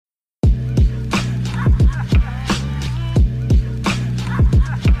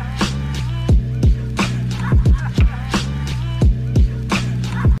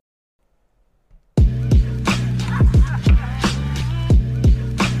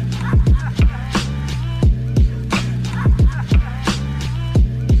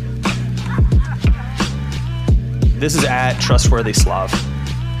This is at Trustworthy Slav.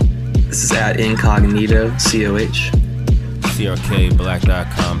 This is at Incognito, COH. CRK,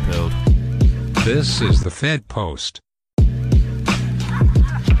 Black.com, Pilled. This is the Fed Post.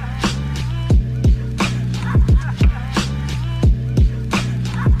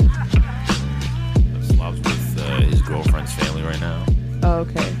 Slav's with his girlfriend's family right now. Oh,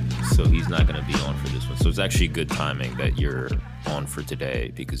 okay. So he's not going to be on for this one. So it's actually good timing that you're on for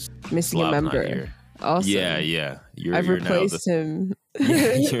today because Missing Slav's a not member. here. Awesome. Yeah. I've replaced him.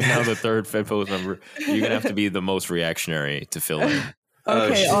 You're now the third Fed Post member. You're going to have to be the most reactionary to fill in.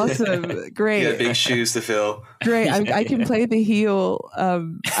 Okay, awesome. Great. Yeah, big shoes to fill. Great. I can play the heel.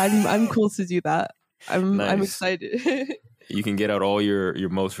 I'm cool to do that. I'm excited. You can get out all your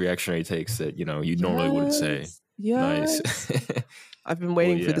most reactionary takes that, you normally wouldn't say. Yes. Nice. I've been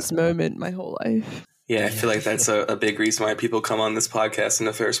waiting for this moment my whole life. Yeah, I feel like that's a big reason why people come on this podcast in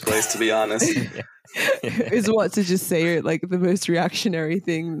the first place, to be honest. Is what to just say like the most reactionary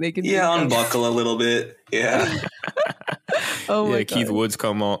thing they can do. Unbuckle a little bit. Yeah. Oh my God. Keith Woods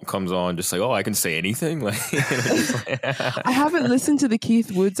comes on just like, oh, I can say anything. Like, I haven't listened to the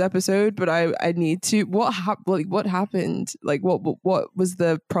Keith Woods episode, but I need to. What happened? Like, what was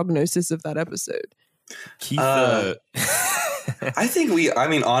the prognosis of that episode? Keith, I think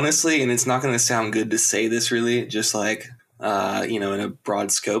honestly, and it's not going to sound good to say this really, just like, in a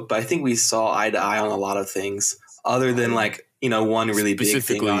broad scope, but I think we saw eye to eye on a lot of things other than like, one really big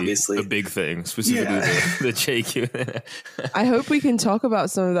thing, obviously. A big thing, specifically the JQ. I hope we can talk about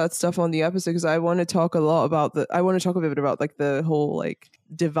some of that stuff on the episode because I want to talk I want to talk a bit about like the whole like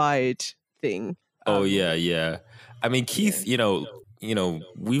divide thing. Oh yeah. I mean, Keith,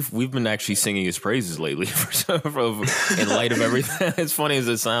 we've been actually singing his praises lately in light of everything. As funny as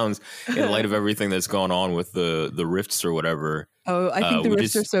it sounds, in light of everything that's gone on with the rifts or whatever. Oh, I think the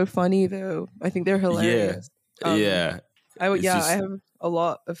rifts are so funny though. I think they're hilarious. Yeah. I have a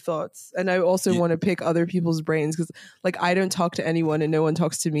lot of thoughts, and I also want to pick other people's brains because, like, I don't talk to anyone, and no one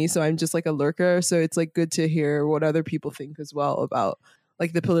talks to me, so I'm just like a lurker. So it's like good to hear what other people think as well about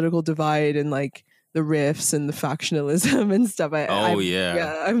like the political divide and like the riffs and the factionalism and stuff.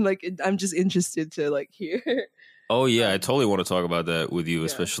 I'm just interested to like hear. Oh yeah, I totally want to talk about that with you,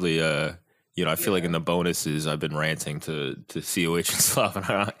 especially. I feel like in the bonuses, I've been ranting to COH and stuff,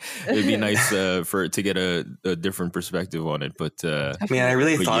 and it'd be nice to get a different perspective on it. But I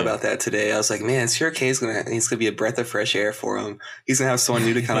really thought about that today. I was like, man, CRK he's gonna be a breath of fresh air for him. He's gonna have someone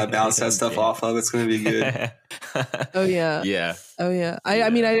new to kind of bounce that stuff off of. It's gonna be good. Oh yeah, yeah. Oh yeah.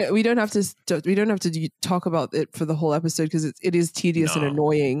 We don't have to talk about it for the whole episode because it is tedious and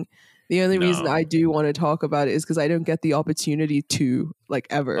annoying. The only reason I do want to talk about it is because I don't get the opportunity to, like,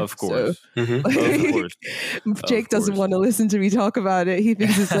 ever. Of course. So, Of course. Jake doesn't want to listen to me talk about it. He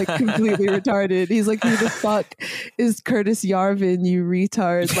thinks it's, like, completely retarded. He's like, who the fuck is Curtis Yarvin, you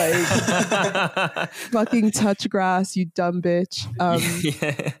retard? Like, fucking touch grass, you dumb bitch.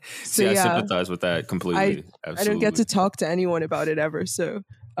 See, I sympathize with that completely. I don't get to talk to anyone about it ever, so...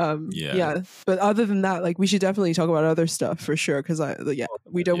 but other than that, like, we should definitely talk about other stuff for sure because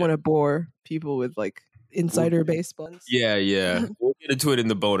we don't want to bore people with like insider based ones. We'll get into it in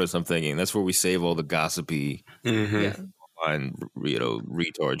the bonus. I'm thinking that's where we save all the gossipy and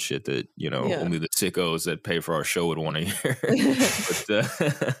retard shit that only the sickos that pay for our show would want to hear.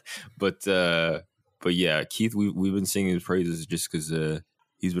 but yeah, Keith, we've been singing his praises just because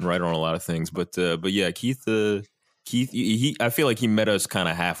he's been right on a lot of things. But yeah, Keith, I feel like he met us kind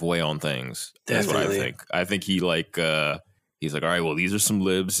of halfway on things. That's what I think. I think he's like, all right, well, these are some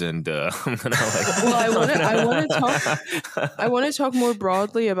libs, and I'm gonna like. Well, I want to talk more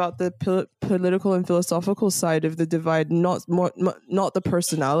broadly about the political and philosophical side of the divide, not the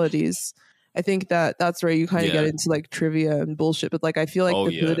personalities. I think that's where you kind of get into like trivia and bullshit. But like, I feel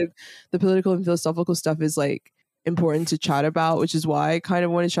like the political and philosophical stuff is like important to chat about, which is why I kind of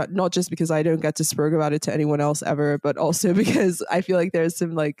want to chat, not just because I don't get to spurg about it to anyone else ever, but also because I feel like there's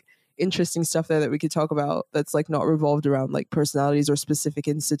some like interesting stuff there that we could talk about that's like not revolved around like personalities or specific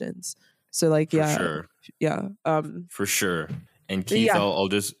incidents. So like for sure. And Keith, I'll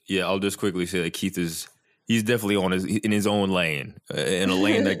just quickly say that Keith he's definitely in his own lane, in a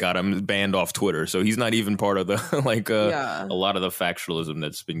lane that got him banned off Twitter. So he's not even part of the a lot of the factionalism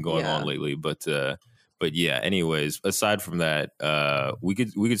that's been going on lately. But yeah, anyways, aside from that, we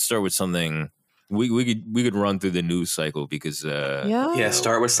could start with something. We could run through the news cycle because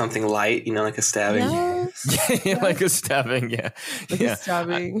start with something light, like a stabbing. Like a stabbing, a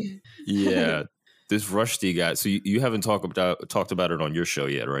stabbing. Yeah, this Rushdie guy. So you haven't talked about it on your show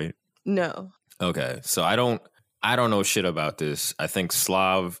yet, right? No. Okay, so I don't know shit about this. I think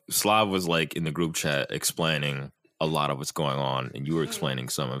Slav was like in the group chat explaining a lot of what's going on, and you were explaining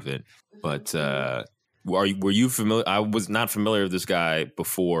some of it. But were you familiar? I was not familiar with this guy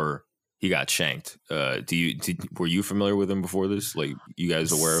before he got shanked. Were you familiar with him before this? Like, you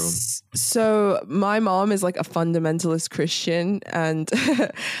guys aware of him? So my mom is like a fundamentalist Christian, and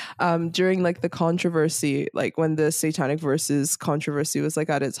during like the controversy, like when the Satanic Verses controversy was like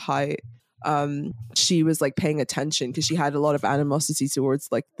at its height, she was like paying attention because she had a lot of animosity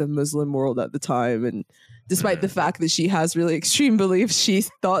towards like the Muslim world at the time, and despite the fact that she has really extreme beliefs, she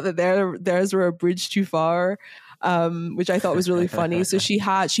thought that theirs were a bridge too far, which I thought was really funny. So she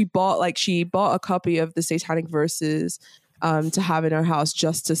bought a copy of the Satanic Verses to have in her house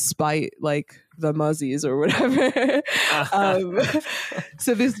just to spite like the Muzzies or whatever.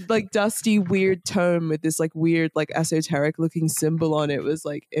 So this like dusty weird tome with this like weird like esoteric looking symbol on it was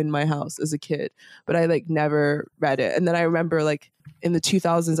like in my house as a kid, but I like never read it. And then I remember like in the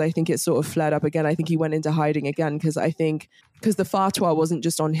 2000s, I think it sort of flared up again. I think he went into hiding again because the fatwa wasn't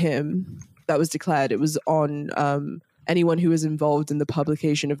just on him that was declared, it was on anyone who was involved in the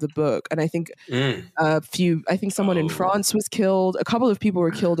publication of the book. And I think someone in France was killed. A couple of people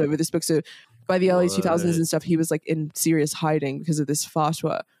were killed over this book. So by the early 2000s and stuff, he was like in serious hiding because of this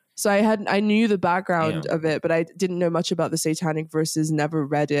fatwa. So I knew the background of it, but I didn't know much about the Satanic Verses, never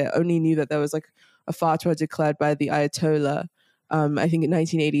read it, only knew that there was like a fatwa declared by the Ayatollah, I think in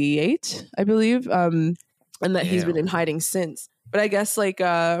 1988, I believe, and that he's been in hiding since. But I guess like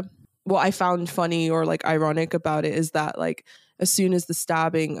what I found funny or like ironic about it is that like as soon as the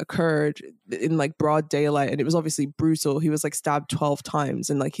stabbing occurred in like broad daylight, and it was obviously brutal, he was like stabbed 12 times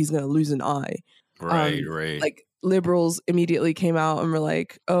and like he's gonna lose an eye. Right. Like liberals immediately came out and were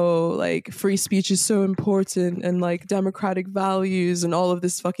like, oh, like free speech is so important and like democratic values and all of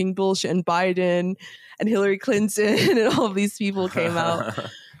this fucking bullshit. And Biden and Hillary Clinton and all of these people came out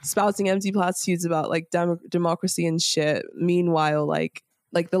spouting empty platitudes about like democracy and shit. Meanwhile, like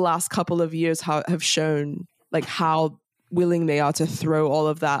the last couple of years have shown like how willing they are to throw all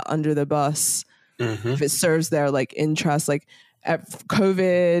of that under the bus if it serves their like interests, like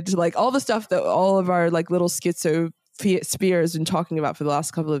COVID, like all the stuff that all of our like little schizo spheres been talking about for the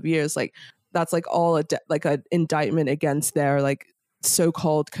last couple of years. Like that's like all like an indictment against their like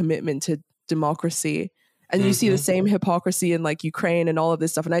so-called commitment to democracy. And you see the same hypocrisy in like Ukraine and all of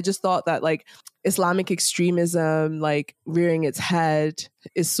this stuff. And I just thought that like Islamic extremism, like rearing its head,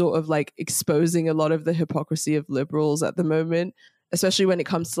 is sort of like exposing a lot of the hypocrisy of liberals at the moment, especially when it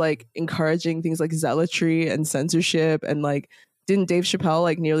comes to like encouraging things like zealotry and censorship. And like, didn't Dave Chappelle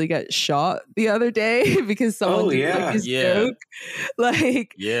like nearly get shot the other day because someone did like his joke?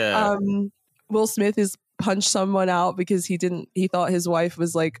 Like, Will Smith is punched someone out because he thought his wife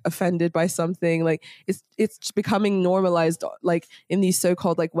was like offended by something. Like it's becoming normalized like in these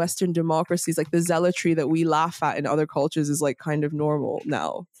so-called like Western democracies. Like the zealotry that we laugh at in other cultures is like kind of normal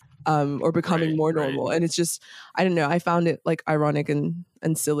now, or becoming more normal. And it's just, I don't know, I found it like ironic and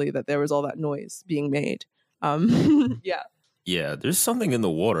silly that there was all that noise being made. Yeah, there's something in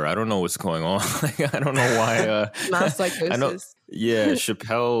the water. I don't know what's going on. Like, I don't know why. Mass psychosis.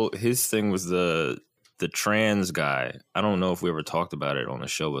 Chappelle, his thing was the trans guy. I don't know if we ever talked about it on the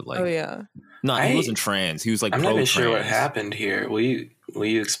show, but like, he wasn't trans. He was like, I'm not even sure what happened here. Will you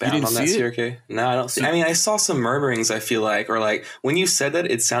expound on that, CRK? No, I don't see. I mean, I saw some murmurings, I feel like, or like when you said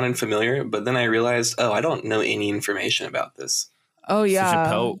that, it sounded familiar, but then I realized, I don't know any information about this. Oh yeah.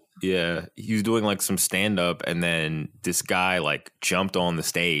 So Chappelle, he was doing like some stand up, and then this guy like jumped on the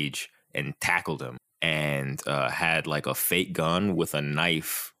stage and tackled him, and had like a fake gun with a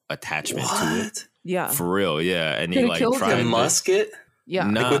knife attachment to it. Yeah, for real. Yeah, and he like tried a musket. Yeah,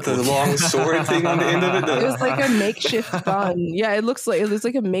 like with the long sword thing on the end of it. It was like a makeshift gun. Yeah, it looks like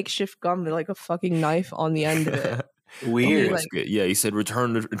a makeshift gun with like a fucking knife on the end of it. Weird. He said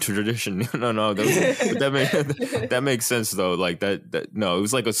return to tradition. No, that makes sense though. Like that no, it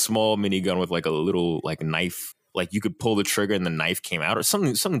was like a small minigun with like a little like knife. Like you could pull the trigger and the knife came out, or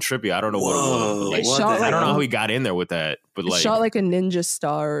something trippy. I don't know what it was. Like, I don't know how he got in there with that, but like shot like a ninja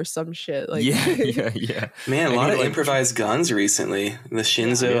star or some shit. Like yeah. Man, a lot of improvised guns recently. The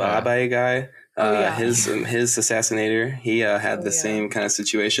Shinzo Abe guy. His assassinator, he had the same kind of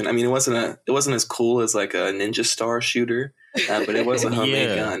situation. I mean, it wasn't as cool as like a ninja star shooter, but it was a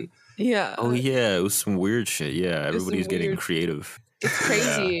homemade gun. Yeah. Oh yeah, it was some weird shit. Yeah, everybody's getting creative. It's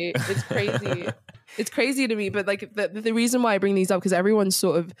crazy. It's crazy. It's crazy to me, but like the reason why I bring these up, because everyone's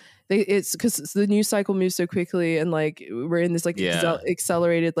sort of it's because the news cycle moves so quickly, and like we're in this like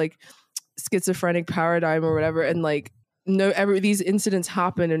accelerated like schizophrenic paradigm or whatever, and like these incidents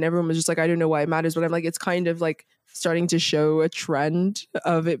happen and everyone was just like, I don't know why it matters, but I'm like, it's kind of like starting to show a trend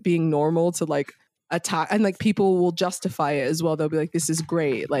of it being normal to like attack, and like people will justify it as well. They'll be like, this is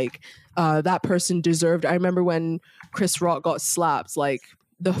great, like that person deserved. I remember when Chris Rock got slapped, like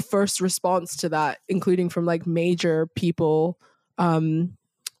the first response to that, including from like major people,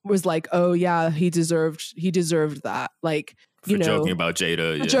 was like, oh yeah, he deserved that, like, you know, joking about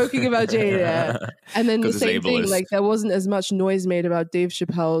Jada. And then the same thing, like there wasn't as much noise made about Dave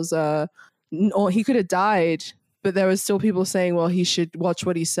Chappelle's he could have died, but there was still people saying, well, he should watch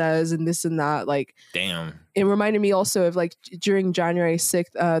what he says and this and that. Like, damn. It reminded me also of like during January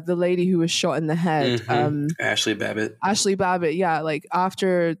 6th, the lady who was shot in the head. Ashley Babbitt. Yeah. Like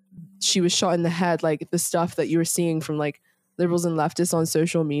after she was shot in the head, like the stuff that you were seeing from like liberals and leftists on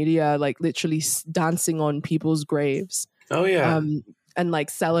social media, like literally dancing on people's graves. Oh yeah. And like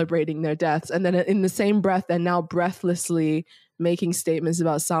celebrating their deaths. And then in the same breath, they're now breathlessly making statements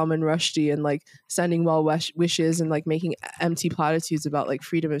about Salman Rushdie and like sending well wishes and like making empty platitudes about like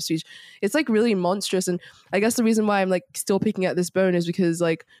freedom of speech. It's like really monstrous. And I guess the reason why I'm like still picking at this bone is because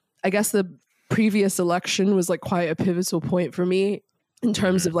like I guess the previous election was like quite a pivotal point for me in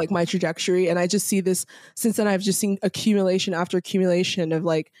terms of like my trajectory. And I just see this, since then I've just seen accumulation after accumulation of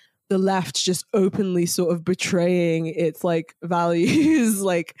like the left just openly sort of betraying its like values,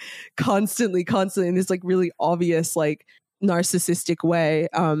 like constantly in this like really obvious like narcissistic way.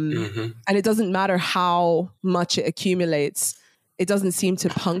 And it doesn't matter how much it accumulates, it doesn't seem to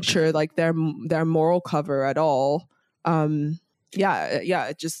puncture like their moral cover at all.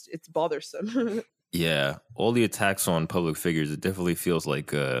 It's bothersome. Yeah, all the attacks on public figures, it definitely feels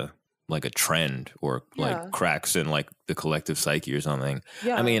like a trend or like cracks in like the collective psyche or something.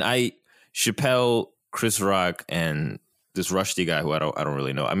 Yeah. I mean, Chappelle, Chris Rock, and this Rushdie guy who I don't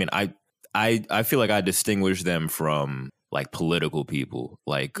really know. I mean, I feel like I distinguish them from like political people,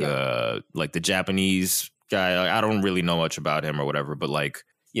 like the Japanese guy. Like, I don't really know much about him or whatever, but like,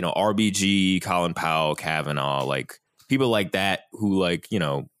 you know, RBG, Colin Powell, Kavanaugh, like people like that who like, you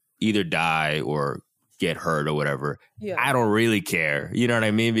know, either die or get hurt or whatever. Yeah. I don't really care. You know what I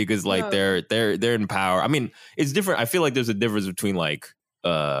mean? Because like they're in power. I mean, it's different. I feel like there's a difference between like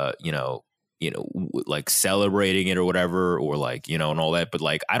like celebrating it or whatever, or like, you know, and all that. But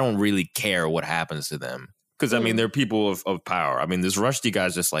like, I don't really care what happens to them. Because I mean, they're people of power. I mean, this Rushdie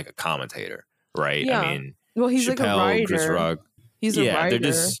guy's just like a commentator, right? Yeah. I mean, well, he's Chappelle, like a writer. Chris Rock, he's a writer.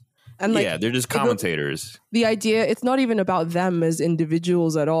 They're just commentators. The idea, it's not even about them as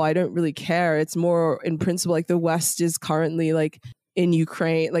individuals at all. I don't really care. It's more in principle, like the West is currently like in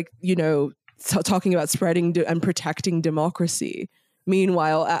Ukraine, like, you know, talking about spreading and protecting democracy.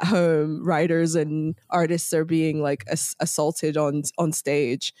 Meanwhile, at home, writers and artists are being like assaulted on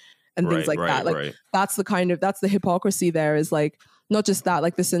stage and things like that. Like that's the hypocrisy there, is like not just that,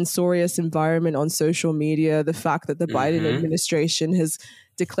 like the censorious environment on social media, the fact that the Biden administration has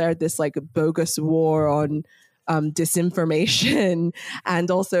declared this like bogus war on disinformation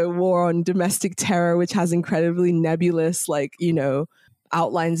and also war on domestic terror, which has incredibly nebulous, like, you know,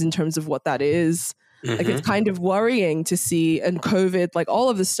 outlines in terms of what that is. Like it's kind of worrying to see, and COVID, like all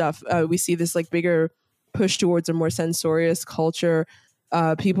of this stuff, we see this like bigger push towards a more censorious culture.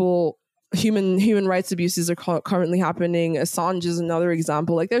 Human rights abuses are currently happening. Assange is another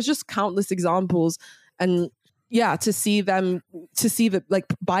example. Like there's just countless examples. And yeah, to see that like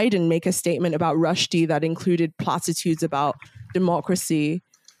Biden make a statement about Rushdie that included platitudes about democracy,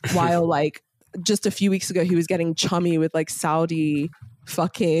 while like just a few weeks ago he was getting chummy with like Saudi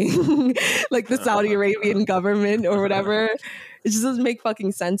fucking like the Saudi Arabian government or whatever. It just doesn't make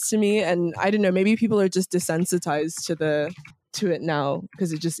fucking sense to me. And I don't know, maybe people are just desensitized to it now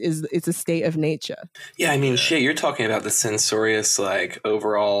because it's a state of nature. Yeah, I mean, shit, you're talking about the censorious like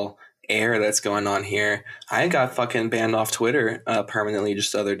overall air that's going on here. I got fucking banned off Twitter permanently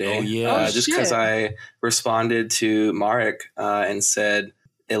just the other day. Oh yeah, just because I responded to Marek and said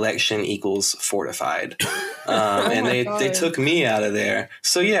election equals fortified. And they took me out of there.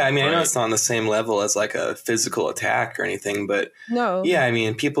 So yeah, I mean, I know it's not on the same level as like a physical attack or anything, but yeah, I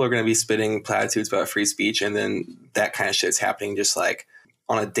mean, people are going to be spitting platitudes about free speech, and then that kind of shit's happening just like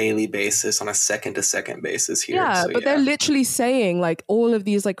on a daily basis, on a second to second basis here. Yeah, but they're literally saying like all of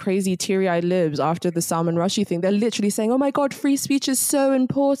these like crazy teary-eyed libs after the Salman Rushdie thing, they're literally saying, oh my God, free speech is so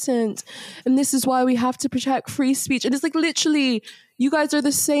important. And this is why we have to protect free speech. And it's like literally, you guys are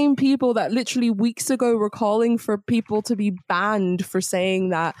the same people that literally weeks ago were calling for people to be banned for saying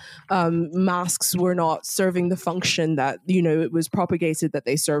that masks were not serving the function that, you know, it was propagated that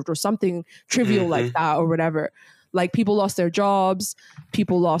they served, or something trivial like that or whatever. Like people lost their jobs,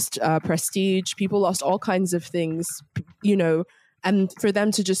 people lost prestige, people lost all kinds of things, you know, and for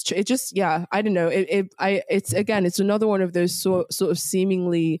them to I don't know. It's another one of those sort of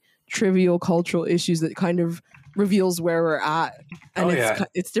seemingly trivial cultural issues that kind of reveals where we're at, and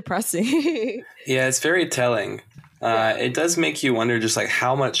it's depressing. Yeah, it's very telling. It does make you wonder just like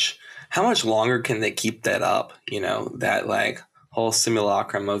how much longer can they keep that up? That like whole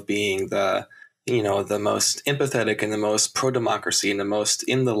simulacrum of being the most empathetic and the most pro-democracy and the most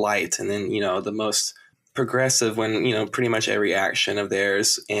in the light, and then the most progressive, when pretty much every action of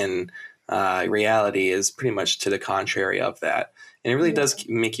theirs in reality is pretty much to the contrary of that. And it really does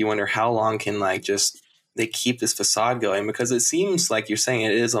make you wonder how long can like just they keep this facade going, because it seems like you're saying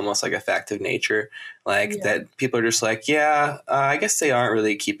it is almost like a fact of nature, like that people are just like, I guess they aren't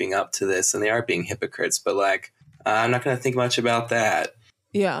really keeping up to this and they are being hypocrites, but like, I'm not going to think much about that.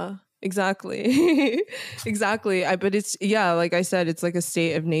 Yeah, exactly. Exactly. But it's, like I said, it's like a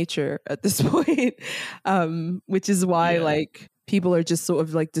state of nature at this point, which is why like people are just sort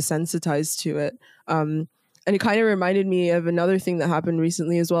of like desensitized to it. And it kind of reminded me of another thing that happened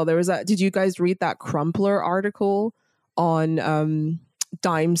recently as well. There was did you guys read that Crumpler article on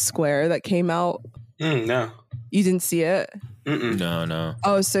Dime Square that came out? No. You didn't see it? Mm-mm. No.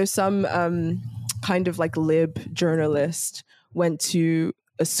 Oh, so some kind of like lib journalist went to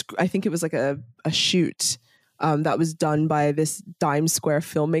I think it was like a shoot that was done by this Dime Square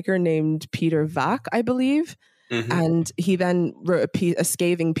filmmaker named Peter Vack, I believe. Mm-hmm. And he then wrote a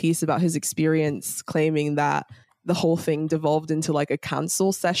scathing piece about his experience, claiming that the whole thing devolved into like a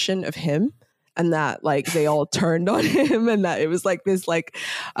council session of him, and that like they all turned on him, and that it was like this like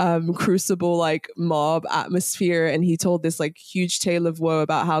crucible like mob atmosphere. And he told this like huge tale of woe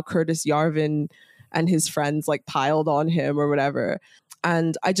about how Curtis Yarvin and his friends like piled on him or whatever.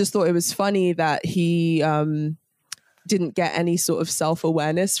 And I just thought it was funny that he didn't get any sort of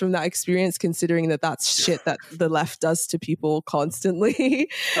self-awareness from that experience, considering that that's shit that the left does to people constantly.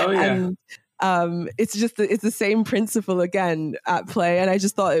 Oh yeah. And it's the same principle again at play. And I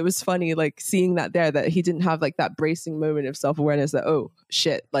just thought it was funny, like seeing that that he didn't have like that bracing moment of self-awareness that, oh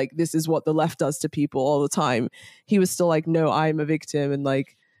shit, like this is what the left does to people all the time. He was still like, no, I'm a victim, and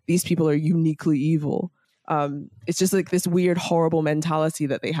like these people are uniquely evil. It's just like this weird, horrible mentality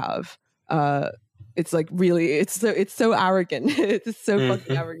that they have. It's like really, it's so arrogant. It's so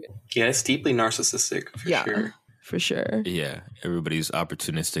fucking arrogant. Yeah, it's deeply narcissistic for sure. For sure. Yeah, everybody's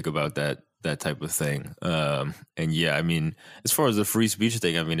opportunistic about that type of thing. And yeah, I mean, as far as the free speech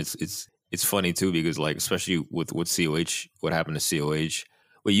thing, I mean, it's funny too, because like especially with COH, what happened to COH.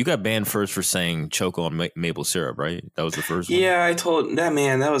 Wait, you got banned first for saying choke on maple syrup, right? That was the first one? Yeah, I told that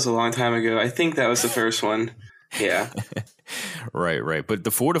man, that was a long time ago. I think that was the first one. Yeah. Right. But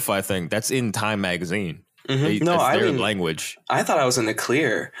the Fortify thing, that's in Time Magazine. Mm-hmm. That's their language. I thought I was in the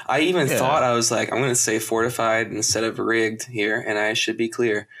clear. I even thought I was like, I'm going to say fortified instead of rigged here, and I should be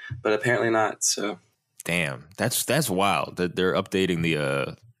clear. But apparently not, so. Damn, that's wild that they're updating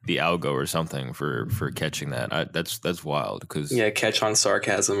the algo or something for catching that. That's wild, because catch on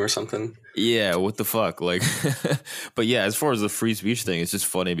sarcasm or something. Yeah, what the fuck, like. But yeah, as far as the free speech thing, it's just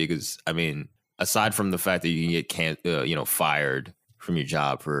funny because I mean, aside from the fact that you can get fired from your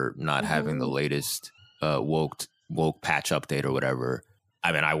job for not having the latest woke patch update or whatever.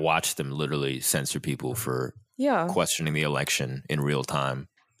 I mean, I watched them literally censor people for questioning the election in real time.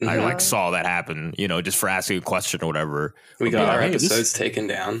 I like saw that happen, just for asking a question or whatever. We got our episodes taken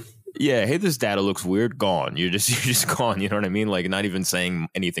down. Yeah, hey, this data looks weird. Gone. You're just gone. You know what I mean? Like, not even saying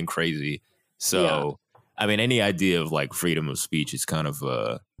anything crazy. So, I mean, any idea of like freedom of speech is kind of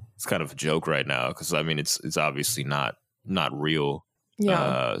a joke right now, because I mean, it's obviously not real.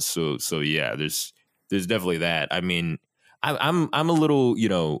 Yeah. So yeah, there's definitely that. I mean, I'm a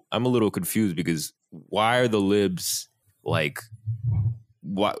little confused, because why are the libs like?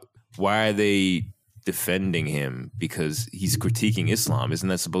 Why are they defending him? Because he's critiquing Islam. Isn't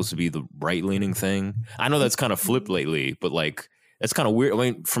that supposed to be the right-leaning thing? I know that's kind of flipped lately, but like that's kind of weird. I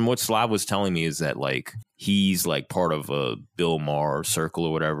mean, from what Slav was telling me is that like he's like part of a Bill Maher circle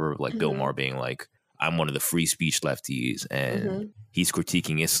or whatever. Like Bill Maher being like, I'm one of the free speech lefties, and he's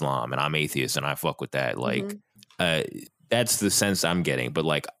critiquing Islam, and I'm atheist, and I fuck with that. Like, that's the sense I'm getting. But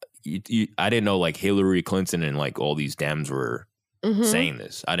like, I didn't know like Hillary Clinton and like all these Dems were saying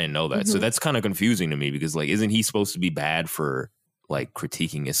this. I didn't know that. So that's kind of confusing to me, because like, isn't he supposed to be bad for like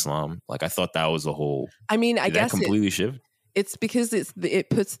critiquing Islam? Like, I thought that was a whole. I mean, I guess completely shift. It's because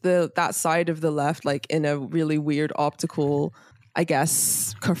it puts that side of the left like in a really weird optical, I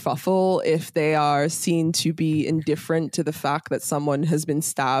guess, kerfuffle if they are seen to be indifferent to the fact that someone has been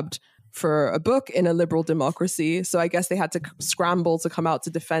stabbed for a book in a liberal democracy. So I guess they had to scramble to come out to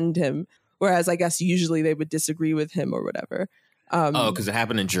defend him, whereas I guess usually they would disagree with him or whatever. Because it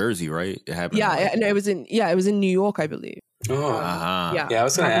happened in Jersey, right? It happened. Yeah, and it was in New York, I believe. Oh, yeah. I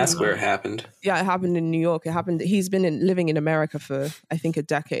was going to ask where it happened. Yeah, it happened in New York. It happened. He's been living in America for I think a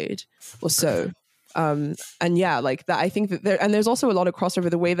decade or so. And yeah, like that. I think that there's also a lot of crossover.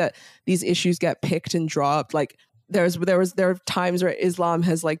 The way that these issues get picked and dropped. Like there are times where Islam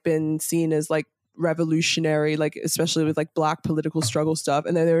has like been seen as like revolutionary, like especially with like Black political struggle stuff,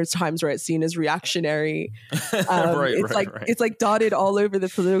 and then there are times where it's seen as reactionary. It's like dotted all over the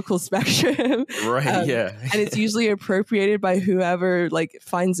political spectrum, and it's usually appropriated by whoever like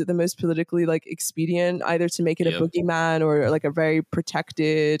finds it the most politically like expedient, either to make it a boogeyman or like a very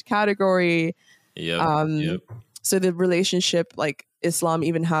protected category. So the relationship like Islam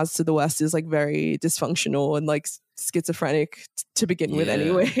even has to the West is like very dysfunctional and like schizophrenic to begin with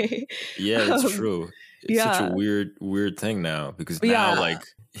anyway. It's true. It's such a weird thing now, because now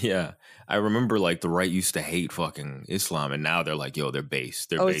I remember like the right used to hate fucking Islam, and now they're like, yo, they're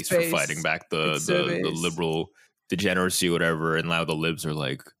based for fighting back the liberal degeneracy or whatever, and now the libs are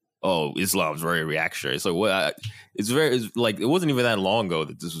like, oh, Islam's very reactionary. It's like, what? It's like it wasn't even that long ago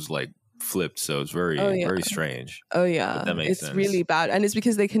that this was like flipped, so it's very very strange. That makes sense. Really bad, and it's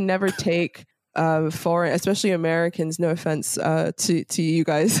because they can never take foreign, especially Americans, no offense to you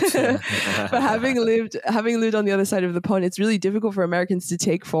guys, but having lived on the other side of the pond, it's really difficult for Americans to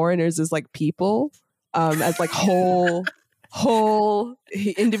take foreigners as like people, as like whole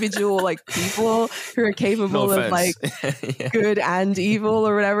individual like people who are capable of like good and evil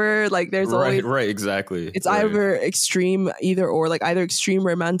or whatever. Like there's always exactly. It's either extreme either extreme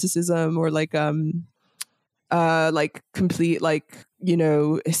romanticism or like complete like, you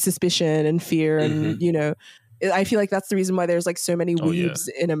know, suspicion and fear and you know, I feel like that's the reason why there's like so many weebs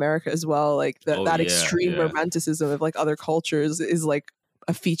in America as well. Like that extreme romanticism of like other cultures is like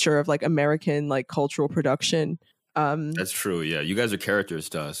a feature of like American like cultural production. That's true. Yeah, you guys are characters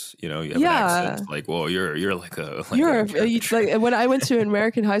to us. You know, you have an accent. Like, whoa, you're like when I went to an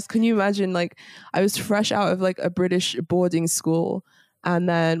American high school. Can you imagine? Like, I was fresh out of like a British boarding school, and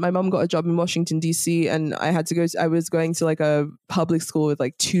then my mom got a job in Washington D.C. and I was going to like a public school with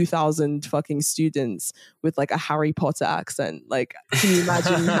like 2,000 fucking students with like a Harry Potter accent. Like, can you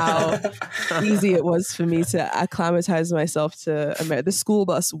imagine how easy it was for me to acclimatize myself to America? The school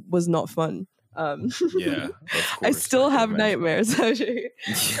bus was not fun. I still have nightmares.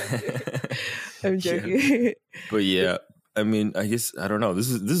 I'm joking. But yeah, I mean, I guess I don't know. This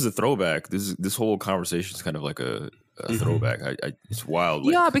is a throwback. This whole conversation is kind of like a throwback. It's wild.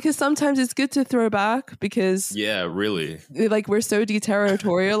 Like, because sometimes it's good to throw back because really, like we're so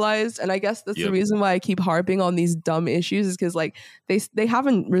deterritorialized, and I guess that's the reason why I keep harping on these dumb issues is because like they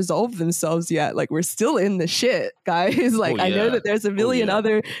haven't resolved themselves yet. Like we're still in the shit, guys. Like I know that there's a million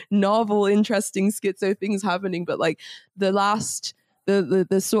other novel, interesting schizo things happening, but like the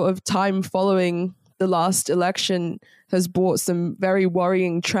sort of time following the last election has brought some very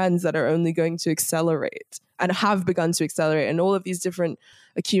worrying trends that are only going to accelerate and have begun to accelerate. And all of these different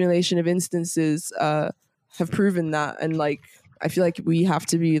accumulation of instances have proven that. And like, I feel like we have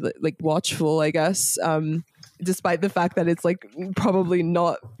to be like watchful, I guess, despite the fact that it's like probably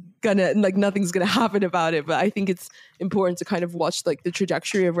not gonna, like nothing's gonna happen about it. But I think it's important to kind of watch like the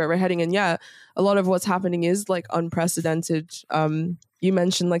trajectory of where we're heading. And yeah, a lot of what's happening is like unprecedented. You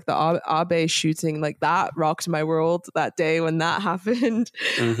mentioned like the Abe shooting, like that rocked my world that day when that happened.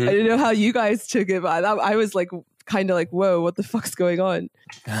 I don't know how you guys took it, but I was like kind of like, whoa, what the fuck's going on?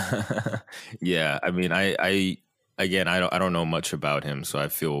 Yeah, I mean, I don't know much about him, so I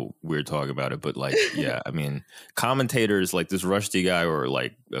feel weird talking about it. But like, yeah, I mean, commentators like this Rushdie guy or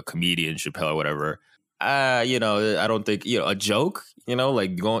like a comedian, Chappelle or whatever. You know, I don't think, you know, a joke, you know,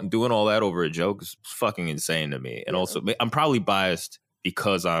 like doing all that over a joke is fucking insane to me. And also, I'm probably biased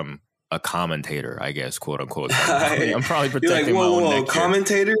because I'm a commentator, I guess, quote unquote. I'm probably protecting my own neck.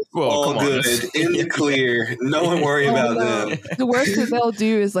 Commentators, all good, in the clear. No one worry about them. The worst that they'll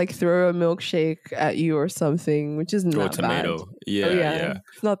do is like throw a milkshake at you or something, which isn't that tomato. Bad. Yeah.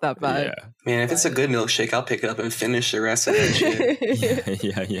 It's not that bad. Yeah. Man, if it's a good milkshake, I'll pick it up and finish the rest of that shit.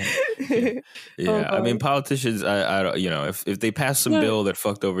 Yeah. I mean, politicians, I don't, you know, if they pass some bill that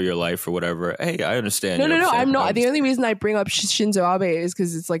fucked over your life or whatever, hey, I understand. No, I'm not. The only reason I bring up Shinzo Abe is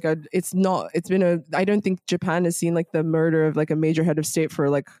because it's like I don't think Japan has seen like the murder of like a major head of state for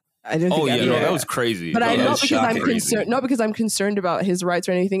like, I don't think. That was crazy. But not because I'm concerned about his rights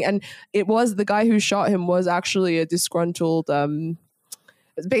or anything. And it was the guy who shot him was actually a disgruntled,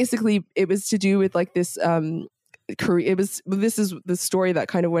 basically it was to do with like this, this is the story that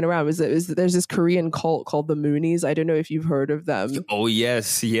kind of went around there's this Korean cult called the Moonies. I don't know if you've heard of them. Oh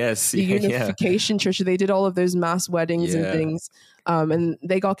yes. The Unification Church. They did all of those mass weddings and things. And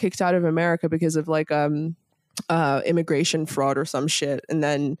they got kicked out of America because of like immigration fraud or some shit. And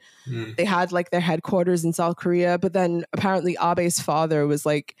then they had like their headquarters in South Korea. But then apparently Abe's father was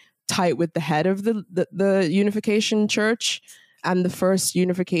like tight with the head of the Unification Church. And the first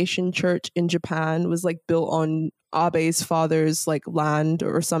Unification Church in Japan was like built on Abe's father's like land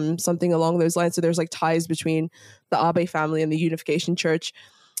or something along those lines. So there's like ties between the Abe family and the Unification Church.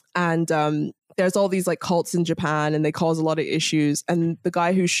 And there's all these like cults in Japan, and they cause a lot of issues. And the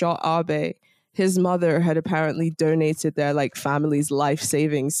guy who shot Abe, his mother had apparently donated their like family's life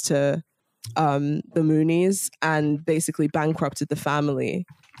savings to the Moonies and basically bankrupted the family.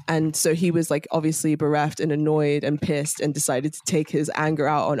 And so he was like obviously bereft and annoyed and pissed and decided to take his anger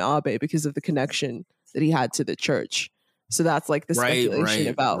out on Abe because of the connection that he had to the church. So that's like the speculation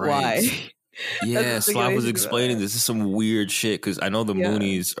about why. Yeah, Slav was explaining this is some weird shit because I know the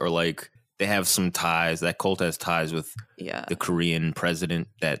Moonies are like, they have some ties. That cult has ties with the Korean president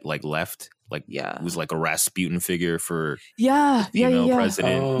that like left. Like was like a Rasputin figure for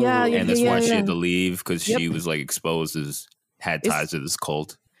president. Oh. And that's why she had to leave because she was like exposed as had ties to this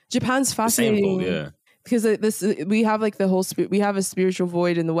cult. Japan's fascinating. The same cult, because we have like the whole we have a spiritual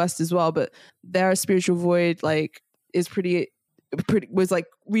void in the West as well, but their spiritual void like is was like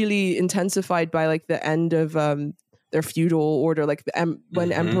really intensified by like the end of their feudal order, like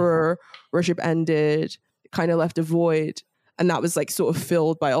when emperor worship ended, it kind of left a void, and that was like sort of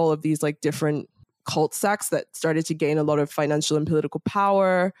filled by all of these like different cult sects that started to gain a lot of financial and political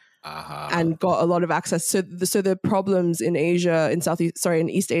power. And got a lot of access. So the problems in Asia, in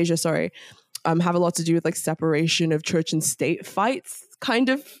East Asia, have a lot to do with like separation of church and state fights. Kind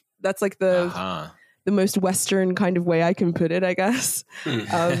of. That's like the most Western kind of way I can put it, I guess.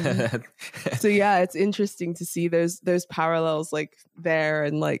 So yeah, it's interesting to see those parallels like there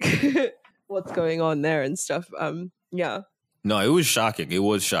and like what's going on there and stuff. Yeah. No, it was shocking. It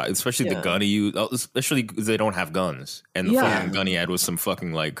was shocking, especially the gun he used, especially because they don't have guns. And the fucking gun he had was some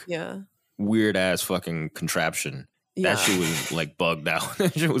fucking like weird ass fucking contraption. That shit was like bugged out.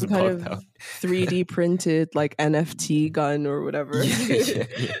 That shit was bugged out. 3D printed like NFT gun or whatever.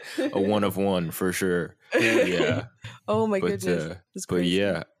 A one of one for sure. Yeah. Oh my goodness. But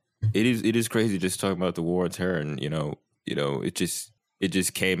yeah, it is crazy just talking about the war on terror, and you know, it just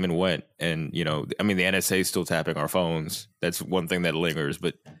came and went. And, I mean, the NSA is still tapping our phones. That's one thing that lingers,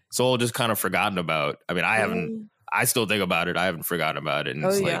 but it's all just kind of forgotten about. I mean, I still think about it. I haven't forgotten about it. And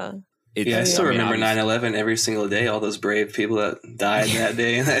I still remember 9/11 every single day. All those brave people that died that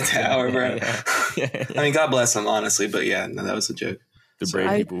day in that tower, bro. I mean, God bless them, honestly. But yeah, no, that was a joke. The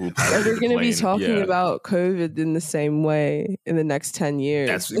brave people who are going to be talking about COVID in the same way in the next 10 years.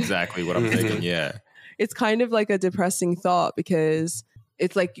 That's exactly what I'm thinking. Yeah. It's kind of like a depressing thought because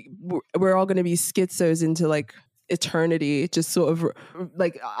it's like we're all going to be schizos into like eternity, just sort of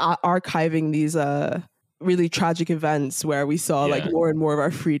like archiving these really tragic events where we saw like more and more of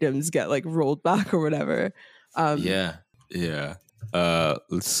our freedoms get like rolled back or whatever. Let's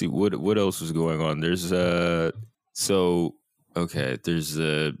see what else was going on. There's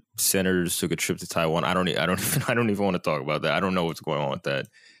there's senators took a trip to Taiwan. I don't even want to talk about that. I don't know what's going on with that.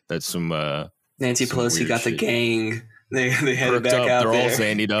 That's some Nancy Pelosi got the gang. They headed back up. out they're there. all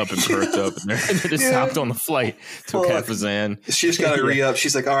zandied up and perked up. And they just hopped on the flight, took half a Zan. She just got to re-up.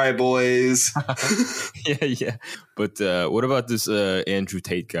 She's like, all right, boys. Yeah. But what about this Andrew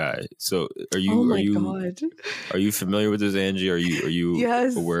Tate guy? So are you familiar with this, Angie? Are you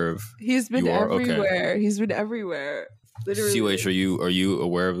aware of? He's been everywhere. Okay. He's been everywhere. Literally. CH, are you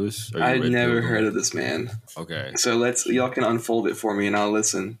aware of this? I've never heard of this man. Okay. So y'all can unfold it for me and I'll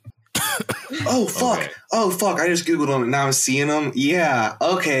listen. Oh fuck! Okay. Oh fuck! I just googled him and now I'm seeing him. Yeah.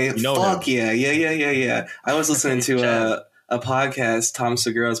 Okay. Fuck him. Yeah. I was listening to a podcast, Tom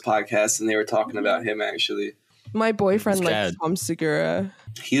Segura's podcast, and they were talking about him actually. My boyfriend likes Tom Segura.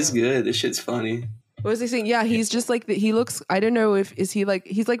 He's good. This shit's funny. What was he saying? Yeah, he's just like he looks. I don't know if he's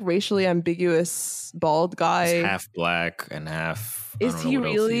like racially ambiguous bald guy. He's half black and half. Is he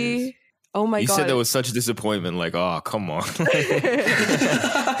really? Oh my God. You said that was such a disappointment. Like, oh, come on.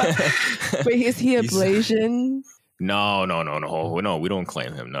 Wait, is he a Blasian? No, we don't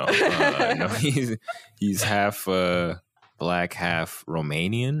claim him. No, no, he's half black, half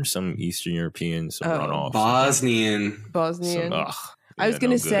Romanian, some Eastern European, some runoff. Bosnian. I was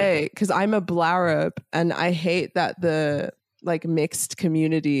going to say, because I'm a Blarab and I hate that the like mixed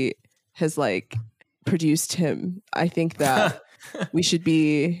community has like produced him. I think that we should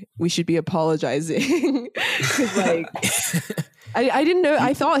be apologizing. Like I didn't know.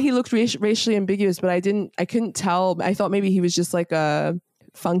 I thought he looked racially ambiguous, but I couldn't tell. I thought maybe he was just like a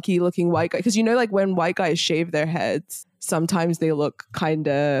funky looking white guy, because like when white guys shave their heads, sometimes they look kind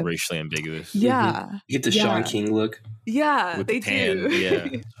of racially ambiguous. Yeah. You get the Sean King look. Yeah, with they the tan, do. yeah.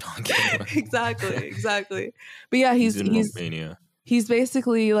 exactly. But yeah, he's Romania. He's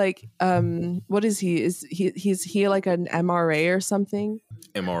basically like what is he? Is he like an MRA or something?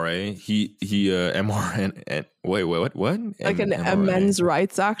 MRA. He MRN and wait, what? Like a men's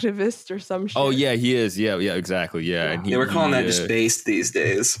rights activist or some shit. Oh yeah, he is. Yeah, exactly. Yeah. And we're calling that just based these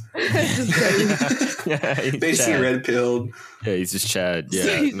days. Based and red pilled. Yeah, he's just Chad. Yeah.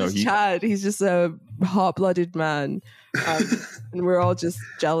 So he's Chad. He's just a hot blooded man. And we're all just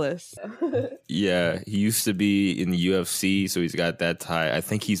jealous. Yeah, he used to be in the UFC, so he's got that tie. I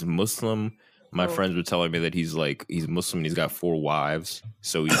think he's Muslim. My friends were telling me that he's Muslim and he's got 4 wives.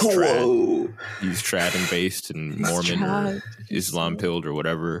 So he's trad and based and Mormon or Islam pilled or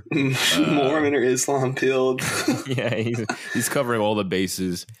whatever. Mormon or Islam pilled. Yeah, he's covering all the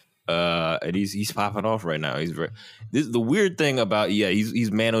bases. And he's popping off right now. The weird thing about he's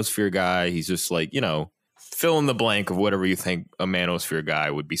manosphere guy. He's just like, fill in the blank of whatever you think a manosphere guy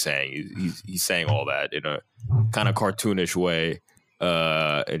would be saying. He's saying all that in a kind of cartoonish way.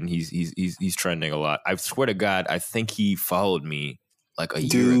 And he's trending a lot. I swear to God, I think he followed me like a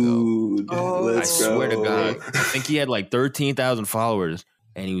year ago. I swear to God, I think he had like 13,000 followers,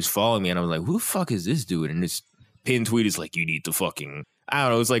 and he was following me, and I was like, "Who the fuck is this dude?" And this pin tweet is like, "You need to fucking." I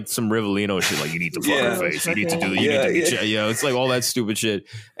don't know. It's like some Rivellino shit. Like, you need to fuck her face. You need to do. You need to be. It's like all that stupid shit.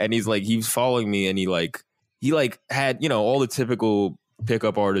 And he's following me, and he had all the typical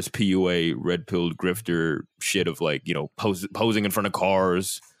pickup artist PUA red pilled grifter shit of like posing in front of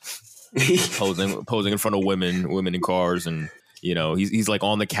cars, posing in front of women in cars, and he's like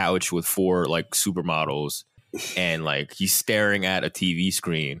on the couch with 4 like supermodels, and like he's staring at a TV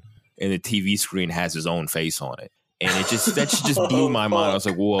screen, and the TV screen has his own face on it, and that just blew my mind. I was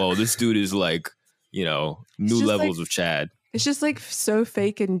like, whoa, this dude is like new levels of Chad. It's just like so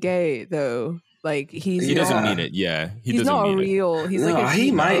fake and gay though. Like he doesn't mean it. Yeah, he's not real. He's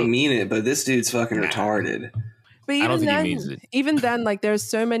he might mean it, but this dude's fucking retarded. But I don't think he means it. Even then, like there's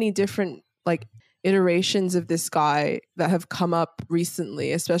so many different like iterations of this guy that have come up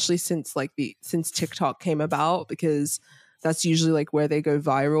recently, especially since TikTok came about, because that's usually like where they go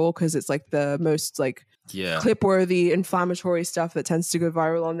viral, because it's like the most like clip-worthy, inflammatory stuff that tends to go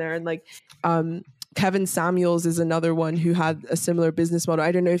viral on there. And like Kevin Samuels is another one who had a similar business model.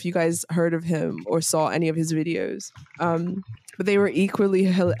 I don't know if you guys heard of him or saw any of his videos, but they were equally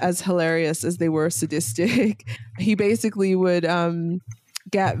as hilarious as they were sadistic. He basically would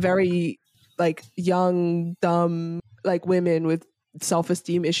get very like young, dumb, like women with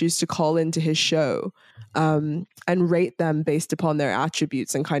self-esteem issues to call into his show and rate them based upon their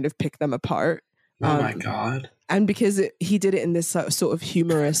attributes and kind of pick them apart. Oh my God. And because he did it in this sort of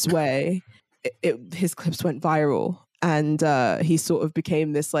humorous way, his clips went viral, and he sort of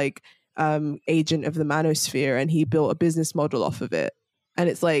became this like agent of the manosphere, and he built a business model off of it. And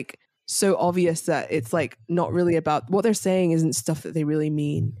it's like so obvious that it's like not really about what they're saying, isn't stuff that they really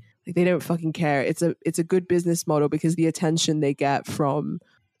mean. Like they don't fucking care. It's a good business model because the attention they get from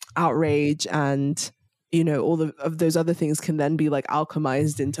outrage and all of those other things can then be like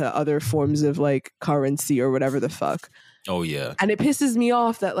alchemized into other forms of like currency or whatever the fuck. Oh yeah. And it pisses me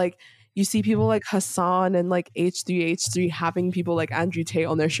off that like you see people like Hassan and like H3H3 having people like Andrew Tate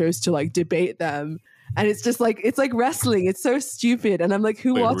on their shows to like debate them. And it's just like, it's like wrestling. It's so stupid. And I'm like,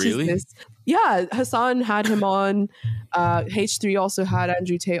 who watches this? Yeah, Hassan had him on. H3 also had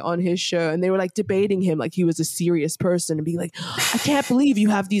Andrew Tate on his show. And they were like debating him like he was a serious person and being like, I can't believe you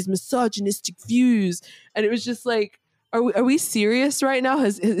have these misogynistic views. And it was just like, are we serious right now?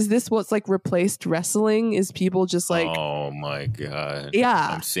 Is this what's like replaced wrestling? Is people just like, oh my God. Yeah.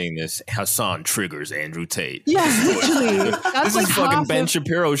 I'm seeing this. Hassan triggers Andrew Tate. Yeah, literally. That's this is fucking Ben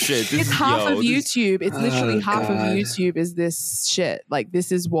Shapiro shit. It's half of YouTube. It's literally half of YouTube is this shit. Like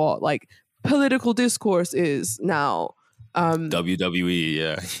this is what like political discourse is now. WWE,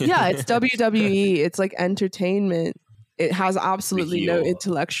 yeah. Yeah, it's WWE. It's like entertainment. It has absolutely no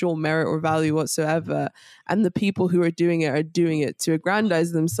intellectual merit or value whatsoever. And the people who are doing it to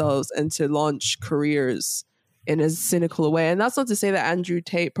aggrandize themselves and to launch careers in a cynical way. And that's not to say that Andrew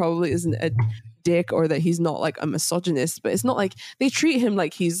Tate probably isn't a dick or that he's not like a misogynist, but it's not like they treat him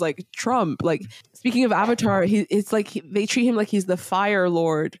like he's like Trump. Like speaking of Avatar, they treat him like he's the Fire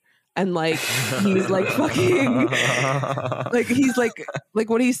Lord. And like he's like fucking like he's like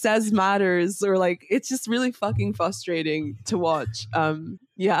what he says matters, or like it's just really fucking frustrating to watch.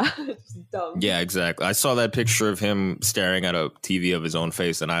 Yeah. It's dumb. Yeah, exactly. I saw that picture of him staring at a TV of his own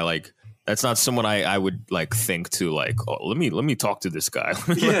face, and I like That's not someone I would like think to like, oh, let me talk to this guy.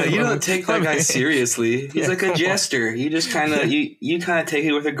 Yeah, you don't take that guy seriously. He's like a jester. You just kind of you kind of take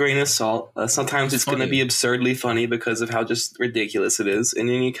it with a grain of salt. Sometimes it's going to be absurdly funny because of how just ridiculous it is, and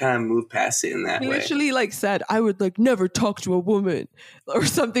then you kind of move past it in that way. He literally like said, "I would like never talk to a woman," or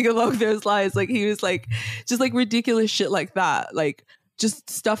something along those lines. Like he was like just like ridiculous shit like that. Like just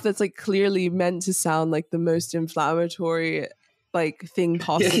stuff that's like clearly meant to sound like the most inflammatory like thing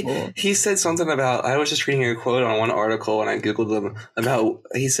possible. Yeah, he said something about, I was just reading a quote on one article and I Googled them about,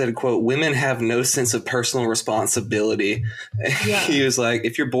 he said, quote, "Women have no sense of personal responsibility." Yeah. He was like,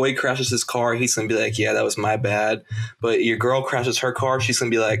 if your boy crashes his car, he's going to be like, yeah, that was my bad. But your girl crashes her car, she's going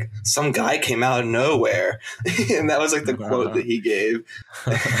to be like, some guy came out of nowhere. And that was like the quote that he gave.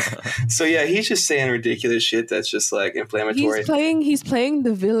 So yeah, he's just saying ridiculous shit that's just like inflammatory. He's playing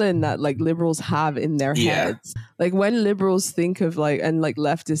the villain that like liberals have in their heads. Like when liberals think of like, and like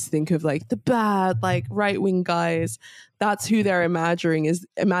leftists think of like the bad like right-wing guys, that's who they're imagining is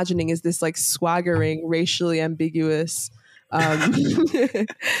this like swaggering, racially ambiguous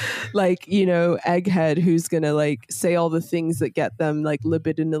like, you know, egghead who's gonna like say all the things that get them like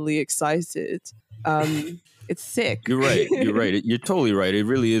libidinally excited. It's sick. You're right. You're totally right. It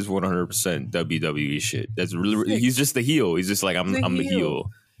really is 100% WWE shit. That's really, he's just the heel. He's just like, I'm the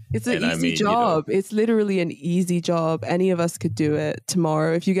heel. It's an easy job. You know, it's literally an easy job. Any of us could do it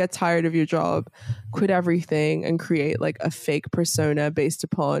tomorrow. If you get tired of your job, quit everything and create like a fake persona based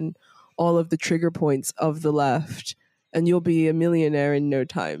upon all of the trigger points of the left, and you'll be a millionaire in no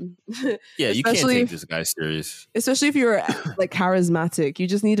time. Yeah, you can't take this guy serious. Especially if you're like charismatic. You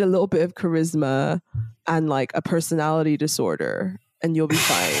just need a little bit of charisma and like a personality disorder, and you'll be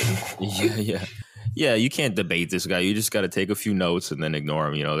fine. Yeah, you can't debate this guy. You just got to take a few notes and then ignore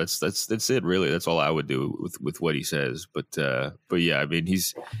him. You know, that's it. Really, that's all I would do with what he says. But yeah, I mean,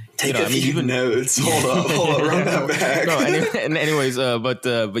 he's take a few notes. Hold up, run that back. No, anyways,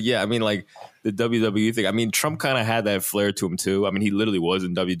 but yeah, I mean, like the WWE thing. I mean, Trump kind of had that flair to him too. I mean, he literally was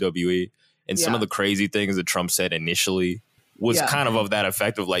in WWE, and some of the crazy things that Trump said initially was kind of that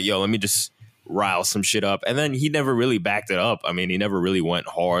effect of like, yo, let me just rile some shit up, and then he never really backed it up. I mean, he never really went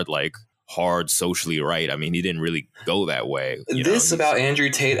hard socially right. I mean, he didn't really go that way. About Andrew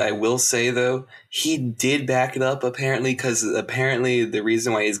Tate, I will say though, he did back it up apparently, because apparently the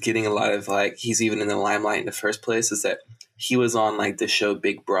reason why he's getting a lot of like, he's even in the limelight in the first place is that he was on like the show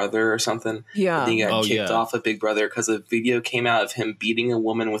Big Brother or something. Yeah. And he got kicked off of Big Brother because a video came out of him beating a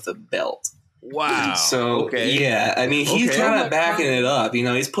woman with a belt. Wow. So yeah, I mean, he's kind of backing it up. You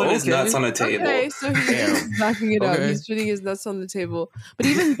know, he's putting his nuts on the table. Okay, so he's backing it up. He's putting his nuts on the table. But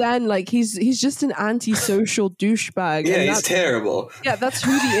even then, like he's just an antisocial douchebag. Yeah, he's terrible. Yeah, that's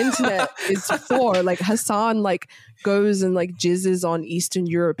who the internet is for. Like Hassan, like goes and like jizzes on Eastern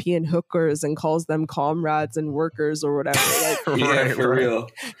European hookers and calls them comrades and workers or whatever. Like, for real.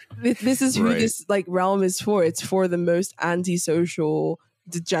 This is who this like realm is for. It's for the most antisocial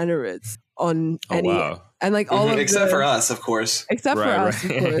degenerates on and like all of except for us, of course. Except for us,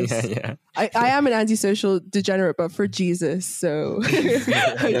 of course. Yeah. I am an antisocial degenerate, but for Jesus, so for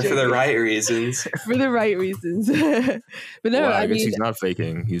the right reasons. For the right reasons. But no, I guess he's not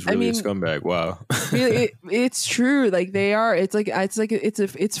faking. He's really a scumbag. Wow. It's true. Like they are.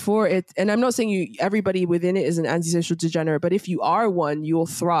 It's for it. And I'm not saying everybody within it is an antisocial degenerate, but if you are one, you'll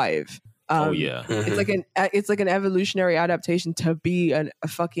thrive. It's like an evolutionary adaptation to be a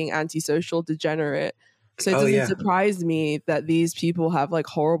fucking antisocial degenerate. So it doesn't surprise me that these people have like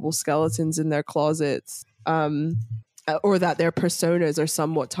horrible skeletons in their closets, or that their personas are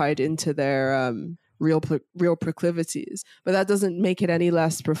somewhat tied into their real proclivities. But that doesn't make it any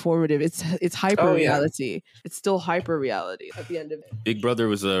less performative. It's hyper reality. It's still hyper reality at the end of it. Big Brother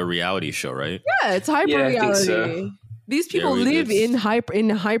was a reality show, right? Yeah, it's hyper reality. I think so. These people live in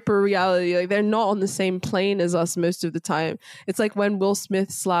hyper reality. Like they're not on the same plane as us most of the time. It's like when Will Smith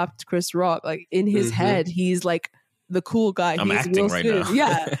slapped Chris Rock. Like in his head, he's like the cool guy. I'm acting right now.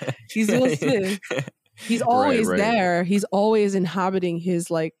 Yeah, he's Will Smith. He's always there. He's always inhabiting his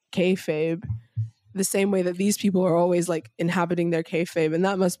like kayfabe, the same way that these people are always like inhabiting their kayfabe, and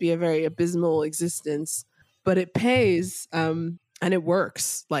that must be a very abysmal existence. But it pays, and it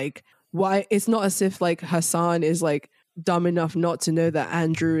works. Like why? It's not as if like Hassan is like dumb enough not to know that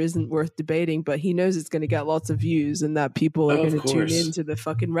Andrew isn't worth debating, but he knows it's going to get lots of views and that people are going to tune into the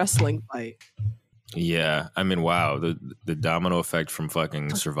fucking wrestling fight. Yeah, I mean, wow, the domino effect from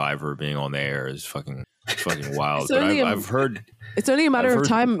fucking Survivor being on the air is fucking wild. But I've heard it's only a matter of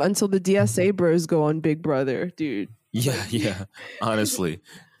time until the DSA bros go on Big Brother, dude. Yeah, honestly.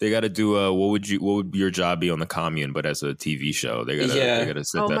 They got to do what would your job be on the commune, but as a TV show? They gotta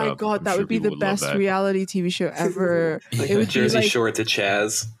set that up. Oh my god, I'm that sure would be the best reality TV show ever. Like it would Jersey be like, Shore to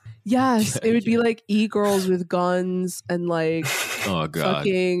Chaz. Yes, it would be like e-girls with guns and like oh god,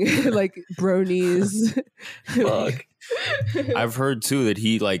 fucking like bronies. Fuck. I've heard too that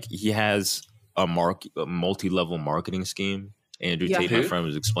he has a multi-level marketing scheme. Andrew Tate, my friend,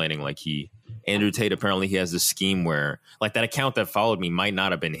 was explaining Andrew Tate apparently he has this scheme where like that account that followed me might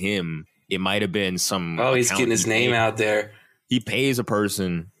not have been him. It might have been some. Oh, he's getting his name out there. He pays a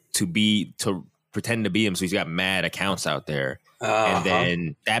person to pretend to be him, so he's got mad accounts out there, and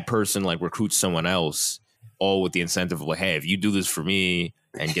then that person like recruits someone else, all with the incentive of like, hey, if you do this for me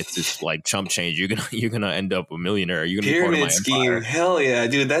and get this like chump change, you're gonna end up a millionaire. You're gonna pyramid be part of my scheme. empire. Hell yeah,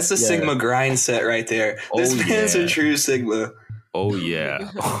 dude, that's the Sigma grind set right there. This man's a true Sigma. Oh yeah,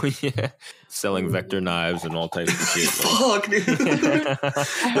 selling vector knives and all types of shit. Fuck, dude.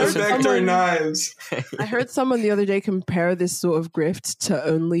 They're vector knives. I heard someone the other day compare this sort of grift to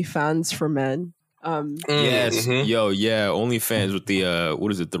OnlyFans for men. Yes, OnlyFans with the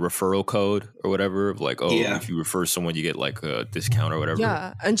what is it, the referral code or whatever of like, if you refer someone you get like a discount or whatever.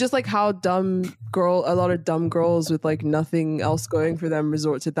 Yeah, and just like how a lot of dumb girls with like nothing else going for them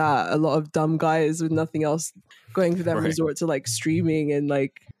resort to that. A lot of dumb guys with nothing else going for them resort to like streaming and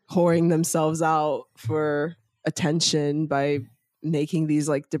like whoring themselves out for attention by making these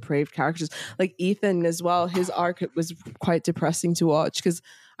like depraved characters. Like Ethan as well, his arc was quite depressing to watch because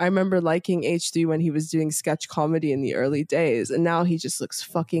I remember liking H3 when he was doing sketch comedy in the early days, and now he just looks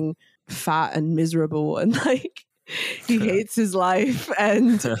fucking fat and miserable and like he hates his life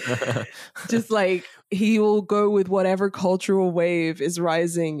and just like he will go with whatever cultural wave is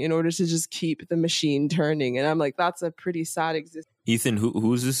rising in order to just keep the machine turning. And I'm like, that's a pretty sad existence. Ethan,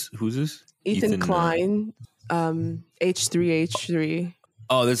 who's this? Ethan Klein, H3.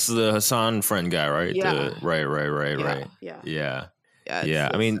 Oh, this is the Hassan friend guy, right? Yeah. Right. Yeah.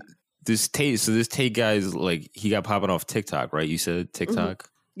 I mean, this Tate guy's like, he got popping off TikTok, right? You said TikTok? Mm-hmm.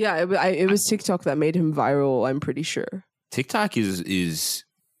 Yeah, it was TikTok that made him viral, I'm pretty sure. TikTok is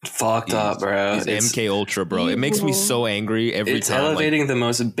fucked up, bro. It's MK Ultra, bro. It makes me so angry every time. It's elevating the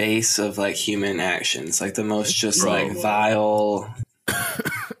most base of like human actions, like the most just like vile.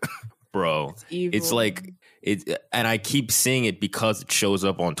 Bro, it's like and I keep seeing it because it shows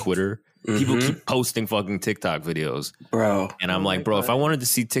up on Twitter. People keep posting fucking TikTok videos, bro. And I'm like, bro, if I wanted to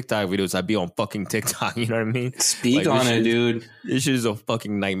see TikTok videos, I'd be on fucking TikTok. You know what I mean? Speak on it, dude. This shit is a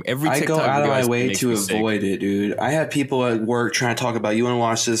fucking nightmare. I go out of my way to avoid it, dude. I have people at work trying to talk about, you want to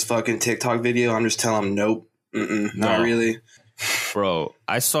watch this fucking TikTok video? I'm just telling them, nope, not really. Bro,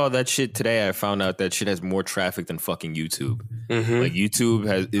 I saw that shit today. I found out that shit has more traffic than fucking YouTube. Like YouTube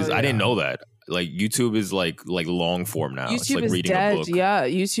I didn't know that. Like YouTube is like long form now. YouTube it's like is reading dead. a book. Yeah,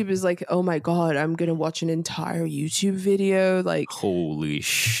 YouTube is like, oh my god, I'm gonna watch an entire YouTube video. Like, holy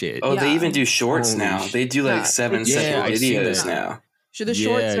shit! Oh, they even do shorts now. They do like 7-second videos now. So the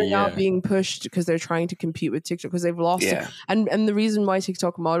shorts are now being pushed because they're trying to compete with TikTok because they've lost it. And the reason why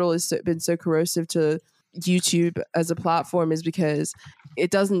TikTok model has been so corrosive to YouTube as a platform is because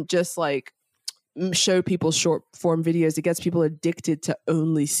it doesn't just like show people short form videos. It gets people addicted to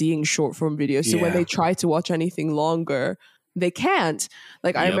only seeing short form videos. So when they try to watch anything longer, they can't.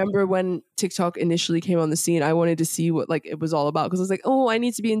 Like I remember when TikTok initially came on the scene, I wanted to see what like it was all about because I was like, oh, I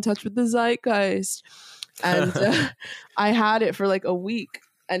need to be in touch with the zeitgeist. And I had it for like a week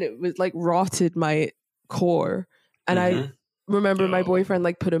and it was like rotted my core. And I remember my boyfriend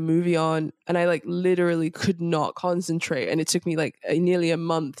like put a movie on and I like literally could not concentrate, and it took me like nearly a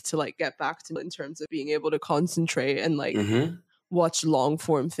month to like get back to in terms of being able to concentrate and like watch long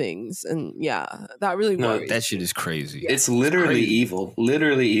form things. And that really worries. That shit is crazy. It's literally evil.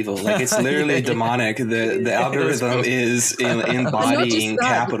 Like it's literally demonic. The algorithm is embodying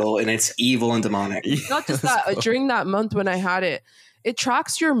capital, and it's evil and demonic. Not just that, during that month when I had it, it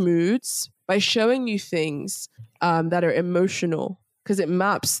tracks your moods by showing you things that are emotional because it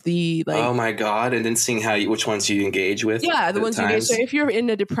maps the like. Oh my god! And then seeing which ones you engage with. Yeah, the ones you engage. So if you're in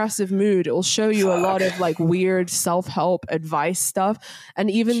a depressive mood, it will show you a lot of like weird self-help advice stuff. And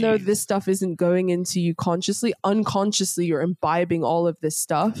even though this stuff isn't going into you consciously, unconsciously you're imbibing all of this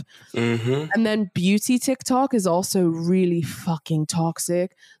stuff. And then beauty TikTok is also really fucking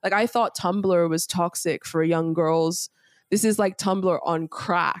toxic. Like I thought Tumblr was toxic for young girls. This is like Tumblr on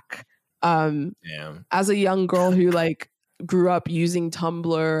crack. As a young girl who like grew up using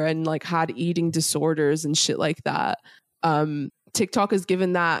Tumblr and like had eating disorders and shit like that, TikTok has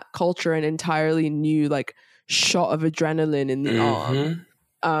given that culture an entirely new like shot of adrenaline in the arm.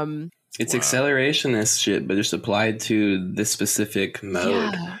 It's accelerationist shit, but just applied to this specific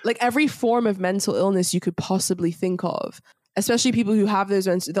mode. Yeah. Like every form of mental illness you could possibly think of, especially people who have those,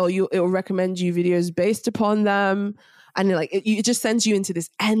 it will recommend you videos based upon them. And it just sends you into this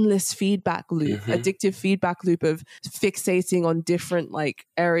endless feedback loop, addictive feedback loop of fixating on different like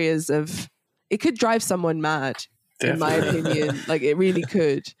areas of, it could drive someone mad, in my opinion. Like it really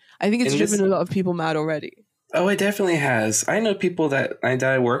could. I think it's driven a lot of people mad already. Oh, it definitely has. I know people that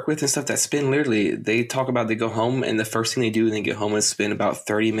I work with and stuff that spend literally, they talk about they go home and the first thing they do when they get home is spend about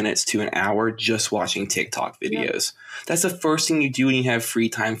 30 minutes to an hour just watching TikTok videos. Yep. That's the first thing you do when you have free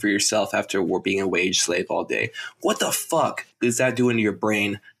time for yourself after being a wage slave all day. What the fuck is that doing to your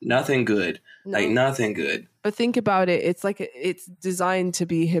brain? Nothing good. No. Like nothing good. But think about it. It's like it's designed to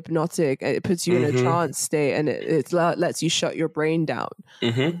be hypnotic. It puts you in a trance state, and it lets you shut your brain down.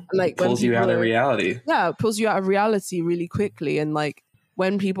 Like pulls you out of reality. Yeah, it pulls you out of reality really quickly. And like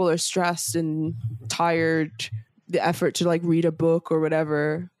when people are stressed and tired, the effort to like read a book or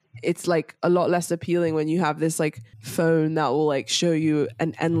whatever, it's like a lot less appealing when you have this like phone that will like show you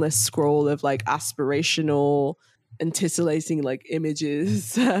an endless scroll of like aspirational and titillating like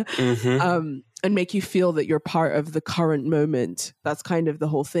images and make you feel that you're part of the current moment. That's kind of the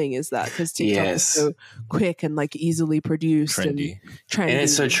whole thing, is that because TikTok is so quick and like easily produced and trendy. And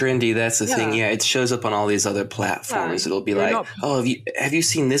it's so trendy. That's the thing. Yeah, it shows up on all these other platforms. It'll be like, have you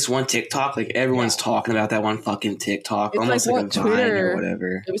seen this one TikTok? Like everyone's talking about that one fucking TikTok. It's almost like a Twitter, Vine or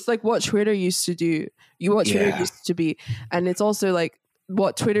whatever. It was like what Twitter used to do. What Twitter used to be. And it's also like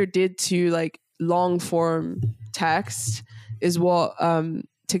what Twitter did to like long form text is what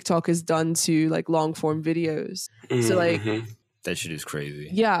TikTok has done to like long form videos. So like that shit is crazy.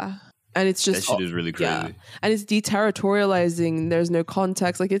 Yeah. And it's just that shit is really crazy. Yeah. And it's deterritorializing. There's no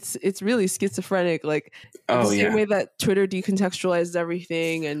context. Like it's really schizophrenic. Like the same way that Twitter decontextualized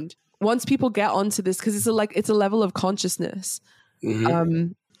everything. And once people get onto this, because it's a level of consciousness.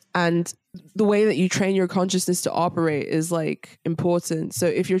 And the way that you train your consciousness to operate is like important. So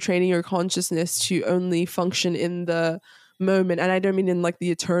if you're training your consciousness to only function in the moment, and I don't mean in like the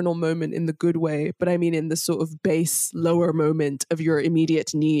eternal moment in the good way, but I mean in the sort of base lower moment of your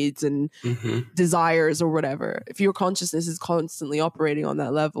immediate needs and desires or whatever. If your consciousness is constantly operating on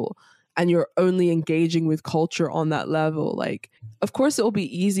that level and you're only engaging with culture on that level, like of course it will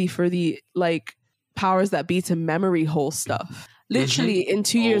be easy for the like powers that be to memory hole stuff. Literally in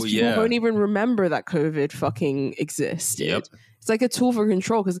 2 years, people won't even remember that COVID fucking existed. Yep. It's like a tool for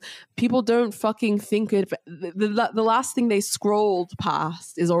control because people don't fucking think of the last thing they scrolled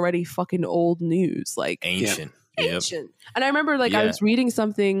past is already fucking old news. Like ancient. Ancient. And I remember like I was reading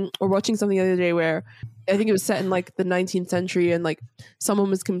something or watching something the other day where I think it was set in like the 19th century and like someone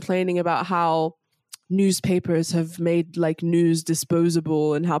was complaining about how newspapers have made like news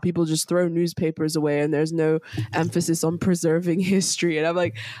disposable and how people just throw newspapers away and there's no emphasis on preserving history. And I'm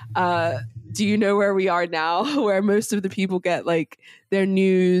like, do you know where we are now, where most of the people get like their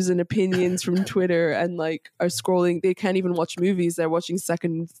news and opinions from Twitter and like are scrolling? They can't even watch movies. They're watching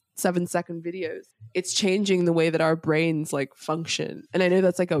 7-second videos. It's changing the way that our brains like function. And I know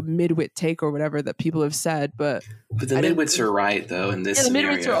that's like a midwit take or whatever that people have said, but the midwits are right though in this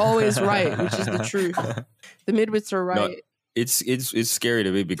scenario. The midwits are always right, which is the truth. The midwits are right. No, it's scary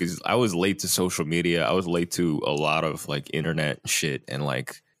to me because I was late to social media. I was late to a lot of like internet shit and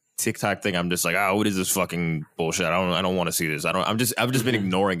like TikTok thing. I'm just like, what is this fucking bullshit? I don't want to see this. I've just been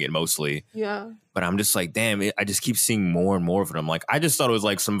ignoring it mostly. Yeah. But I'm just like, damn, I just keep seeing more and more of it. I'm like, I just thought it was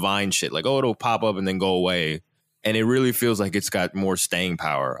like some Vine shit. Like, it'll pop up and then go away. And it really feels like it's got more staying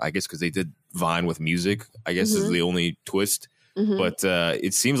power, I guess, because they did Vine with music, I guess is the only twist. But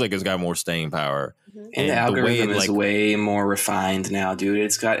it seems like it's got more staying power. And the algorithm is way more refined now, dude.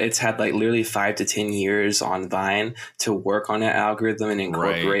 It's had like literally 5 to 10 years on Vine to work on that algorithm and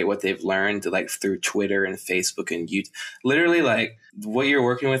incorporate what they've learned like through Twitter and Facebook and YouTube. Literally, like what you're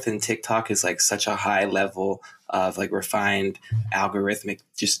working with in TikTok is like such a high level of like refined algorithmic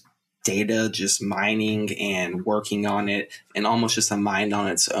just data, just mining and working on it, and almost just a mind on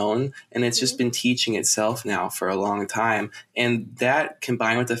its own. And it's just been teaching itself now for a long time. And that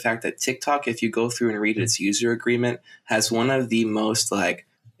combined with the fact that TikTok, if you go through and read its user agreement, has one of the most like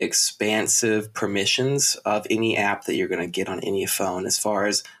expansive permissions of any app that you're going to get on any phone as far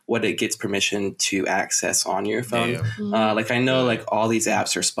as what it gets permission to access on your phone. Like I know like all these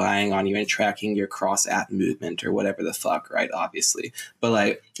apps are spying on you and tracking your cross app movement or whatever the fuck, right? Obviously. But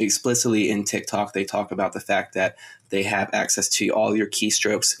like explicitly in TikTok, they talk about the fact that they have access to all your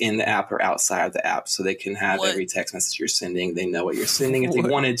keystrokes in the app or outside of the app. So they can have every text message you're sending. They know what you're sending if they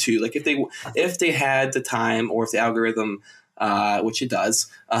wanted to. Like if they had the time or if the algorithm which it does,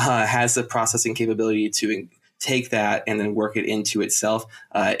 has the processing capability to take that and then work it into itself,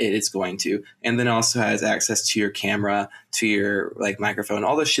 it is going to. And then also has access to your camera, to your like microphone,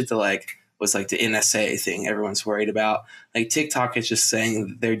 all the shit that like was like the NSA thing everyone's worried about. Like TikTok is just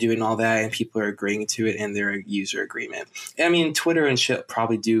saying they're doing all that and people are agreeing to it in their user agreement. I mean, Twitter and shit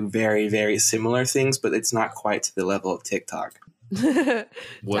probably do very, very similar things, but it's not quite to the level of TikTok.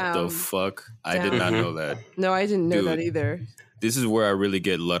 What the fuck? I did not know that. No, I didn't know that either. This is where I really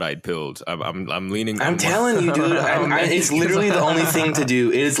get Luddite pilled. I'm leaning. I'm telling you, dude. It's literally the only thing to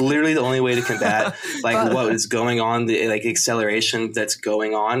do. It is literally the only way to combat like what is going on. The like acceleration that's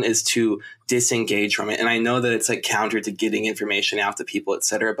going on is to disengage from it. And I know that it's like counter to getting information out to people,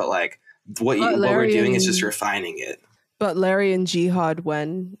 etc. But like what we're doing is just refining it. But Larry and Jihad,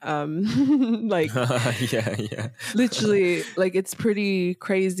 when like yeah, literally, like it's pretty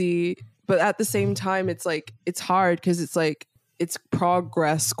crazy. But at the same time, it's like it's hard because it's like it's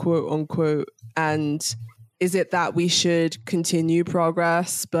progress, quote unquote. And is it that we should continue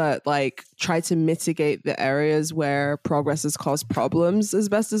progress, but like try to mitigate the areas where progress has caused problems as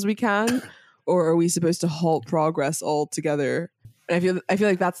best as we can? Or are we supposed to halt progress altogether? And I feel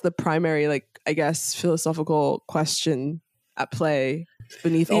like that's the primary, like, I guess, philosophical question at play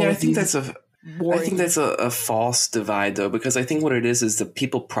beneath all of these. I think that's a false divide, though, because I think what it is the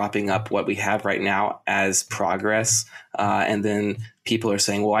people propping up what we have right now as progress. And then people are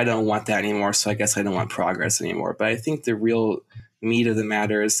saying, well, I don't want that anymore, so I guess I don't want progress anymore. But I think the real meat of the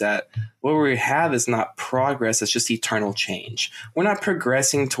matter is that what we have is not progress. It's just eternal change. We're not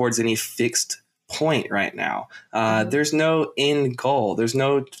progressing towards any fixed point right now. There's no end goal. There's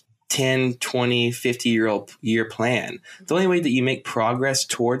no 10, 20, 50-year plan. The only way that you make progress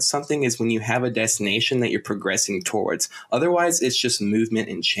towards something is when you have a destination that you're progressing towards. Otherwise, it's just movement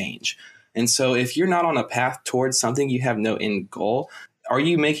and change. And so if you're not on a path towards something, you have no end goal. Are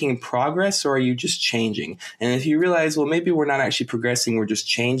you making progress or are you just changing? And if you realize, well, maybe we're not actually progressing, we're just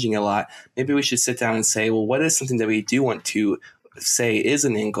changing a lot, maybe we should sit down and say, well, what is something that we do want to say is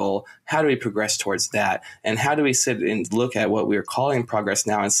an end goal? How do we progress towards that? And how do we sit and look at what we're calling progress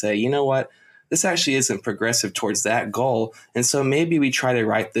now and say, you know what, this actually isn't progressive towards that goal. And so maybe we try to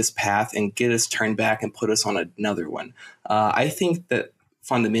write this path and get us turned back and put us on another one. I think that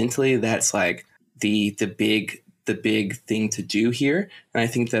fundamentally that's like the big thing to do here. And I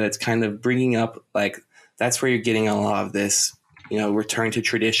think that it's kind of bringing up, like, that's where you're getting a lot of this, return to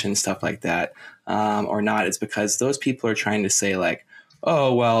tradition, stuff like that. Or not, it's because those people are trying to say like,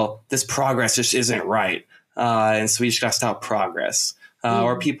 oh, well, this progress just isn't right. And so we just got to stop progress.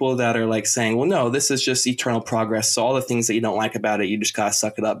 Or people that are like saying, well, no, this is just eternal progress. So all the things that you don't like about it, you just got to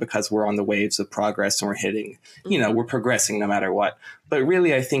suck it up because we're on the waves of progress and we're hitting, we're progressing no matter what. But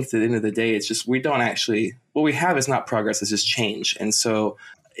really, I think that at the end of the day, it's just, we don't actually, what we have is not progress, it's just change. And so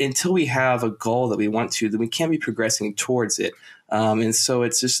until we have a goal that we want to, then we can't be progressing towards it. And so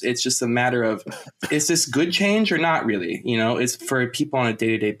it's just a matter of, is this good change or not really? It's for people on a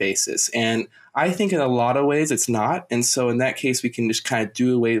day-to-day basis. And I think in a lot of ways it's not. And so in that case, we can just kind of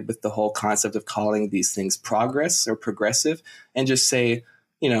do away with the whole concept of calling these things progress or progressive and just say,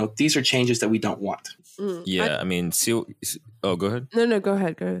 these are changes that we don't want. Yeah. I mean, go ahead. No, go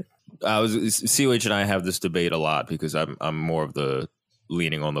ahead. COH and I have this debate a lot because I'm more of the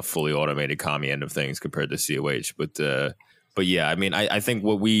leaning on the fully automated commie end of things compared to COH. But yeah, I mean, I think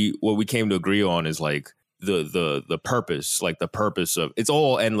what we came to agree on is like the purpose, like the purpose of, it's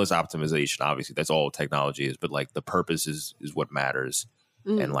all endless optimization. Obviously, that's all technology is, but like the purpose is what matters.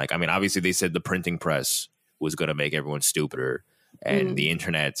 And like, I mean, obviously they said the printing press was going to make everyone stupider and the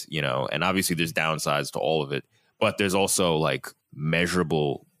internet, and obviously there's downsides to all of it, but there's also like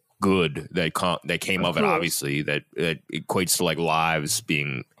measurable good that came of it, obviously, that equates to like lives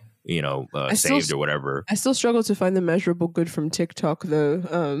being saved or whatever. I still struggle to find the measurable good from TikTok, though.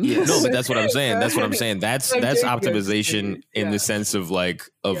 No, but that's what I'm saying. That's optimization in the sense of like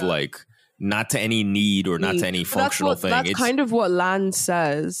not to any need or not to any functional thing. That's kind of what Land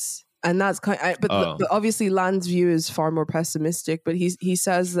says, and that's but obviously Land's view is far more pessimistic. But he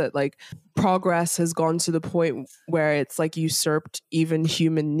says that like progress has gone to the point where it's like usurped even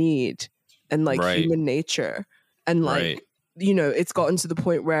human need and like human nature, and like. It's gotten to the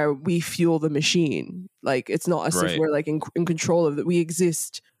point where we fuel the machine. Like, it's not as if we're like in control of it. We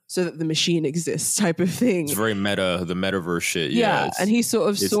exist so that the machine exists type of thing. It's very meta, the metaverse shit. Yeah. And he sort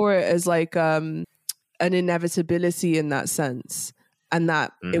of saw it as like an inevitability in that sense. And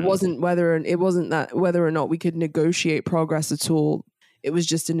that it wasn't whether or not we could negotiate progress at all. It was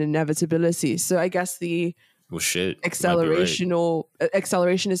just an inevitability. So I guess the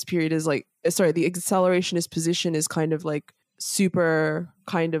accelerationist period is like, the accelerationist position is kind of like super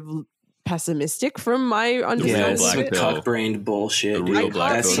kind of pessimistic from my understanding. That's some cock-brained bullshit. The real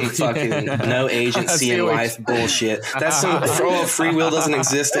black That's pill. some fucking no agency in life bullshit. That's some free will doesn't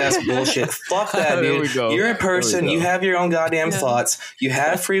exist ass bullshit. Fuck that, dude. You're a person. You have your own goddamn thoughts. You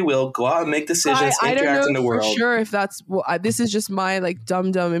have free will. Go out and make decisions. Interact in the world. For sure, if that's this is just my like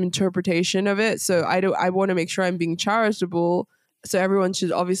dumb interpretation of it. So I want to make sure I'm being charitable. So everyone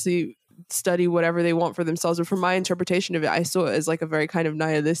should obviously study whatever they want for themselves, but from my interpretation of it, I saw it as like a very kind of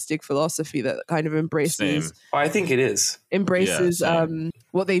nihilistic philosophy that kind of embraces I think it is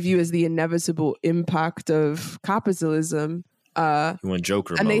what they view as the inevitable impact of capitalism, you want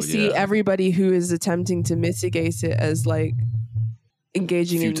Joker and mode, they see everybody who is attempting to mitigate it as like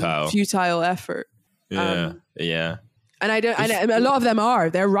engaging in futile effort. And a lot of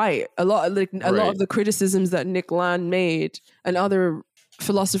them they're right. A lot of the criticisms that Nick Land made and other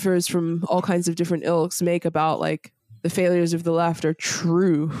philosophers from all kinds of different ilks make about like the failures of the left are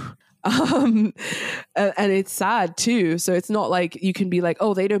true. And it's sad too. So it's not like you can be like,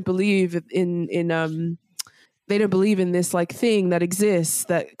 oh, they don't believe in they don't believe in this like thing that exists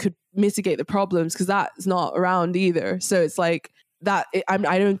that could mitigate the problems, because that's not around either. So it's like that I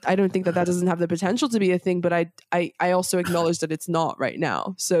don't think that doesn't have the potential to be a thing, but I also acknowledge that it's not right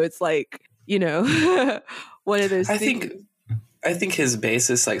now. So it's like, you know, one of those things. I think his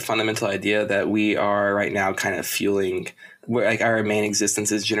basis, like fundamental idea that we are right now kind of fueling, where like our main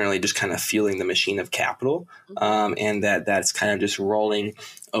existence is generally just kind of fueling the machine of capital, and that's kind of just rolling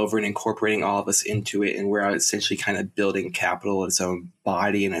over and incorporating all of us into it, and we're essentially kind of building capital, its own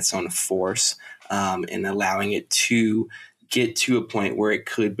body and its own force, and allowing it to get to a point where it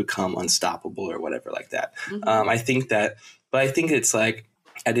could become unstoppable or whatever like that. I think it's like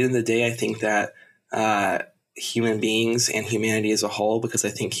at the end of the day, I think that human beings and humanity as a whole, because I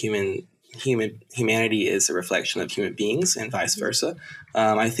think humanity is a reflection of human beings and vice versa.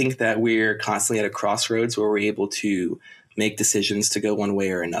 I think that we're constantly at a crossroads where we're able to make decisions to go one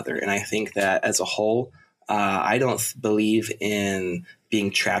way or another. And I think that as a whole, I don't believe in being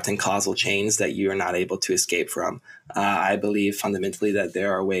trapped in causal chains that you are not able to escape from. I believe fundamentally that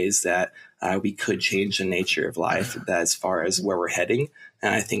there are ways that we could change the nature of life, that as far as where we're heading.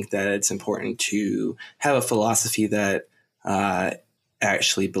 And I think that it's important to have a philosophy that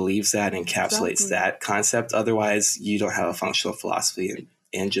actually believes that and encapsulates that concept. Otherwise, you don't have a functional philosophy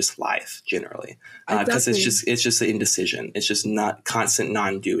in just life generally, because it's just an indecision. It's just not constant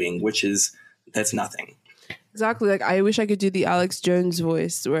non-doing, that's nothing. Exactly. Like I wish I could do the Alex Jones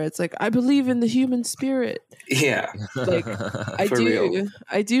voice where it's like, I believe in the human spirit. Yeah. Like I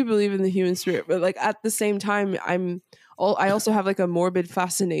do believe in the human spirit, but like at the same time, I also have like a morbid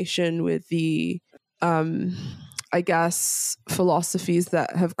fascination with the, I guess, philosophies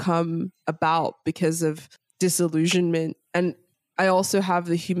that have come about because of disillusionment. And I also have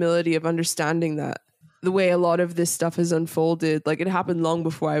the humility of understanding that the way a lot of this stuff has unfolded, like it happened long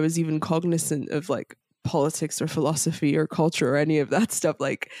before I was even cognizant of like politics or philosophy or culture or any of that stuff.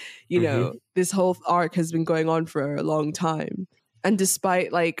 Like, you know, this whole arc has been going on for a long time. And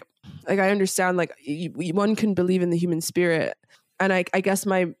despite like I understand like one can believe in the human spirit. And I guess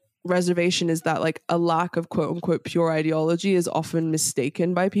my reservation is that like a lack of quote unquote pure ideology is often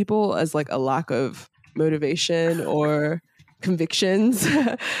mistaken by people as like a lack of motivation or convictions.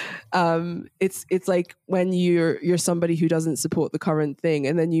 It's like when you're somebody who doesn't support the current thing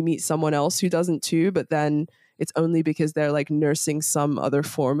and then you meet someone else who doesn't too, but then it's only because they're like nursing some other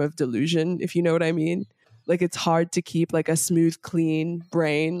form of delusion, if you know what I mean. Like it's hard to keep like a smooth, clean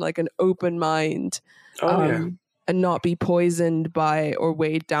brain, like an open mind, and not be poisoned by or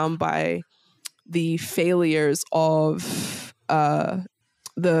weighed down by the failures of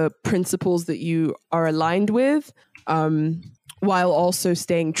the principles that you are aligned with, while also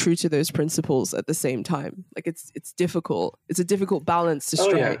staying true to those principles at the same time. Like it's difficult. It's a difficult balance to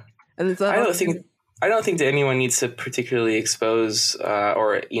strike. And I don't think that anyone needs to particularly expose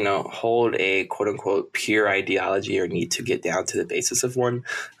or, you know, hold a quote unquote pure ideology or need to get down to the basis of one.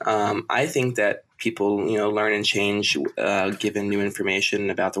 I think that people, you know, learn and change given new information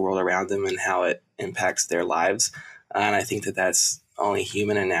about the world around them and how it impacts their lives. And I think that that's only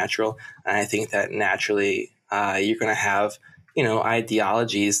human and natural. And I think that naturally you're going to have, you know,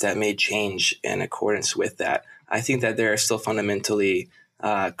 ideologies that may change in accordance with that. I think that there are still fundamentally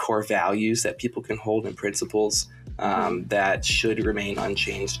core values that people can hold and principles that should remain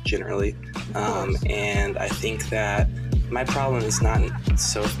unchanged generally. And I think that my problem is not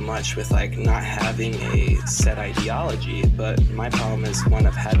so much with like not having a set ideology, but my problem is one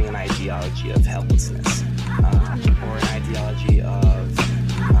of having an ideology of helplessness or an ideology of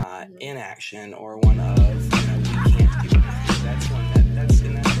inaction or one of, you know, we can't do anything.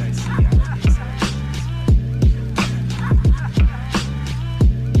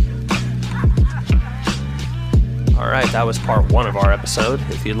 right, that was part 1 of our episode.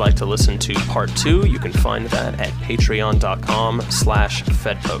 If you'd like to listen to part 2, you can find that at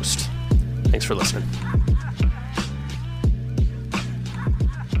patreon.com/fedpost. Thanks for listening.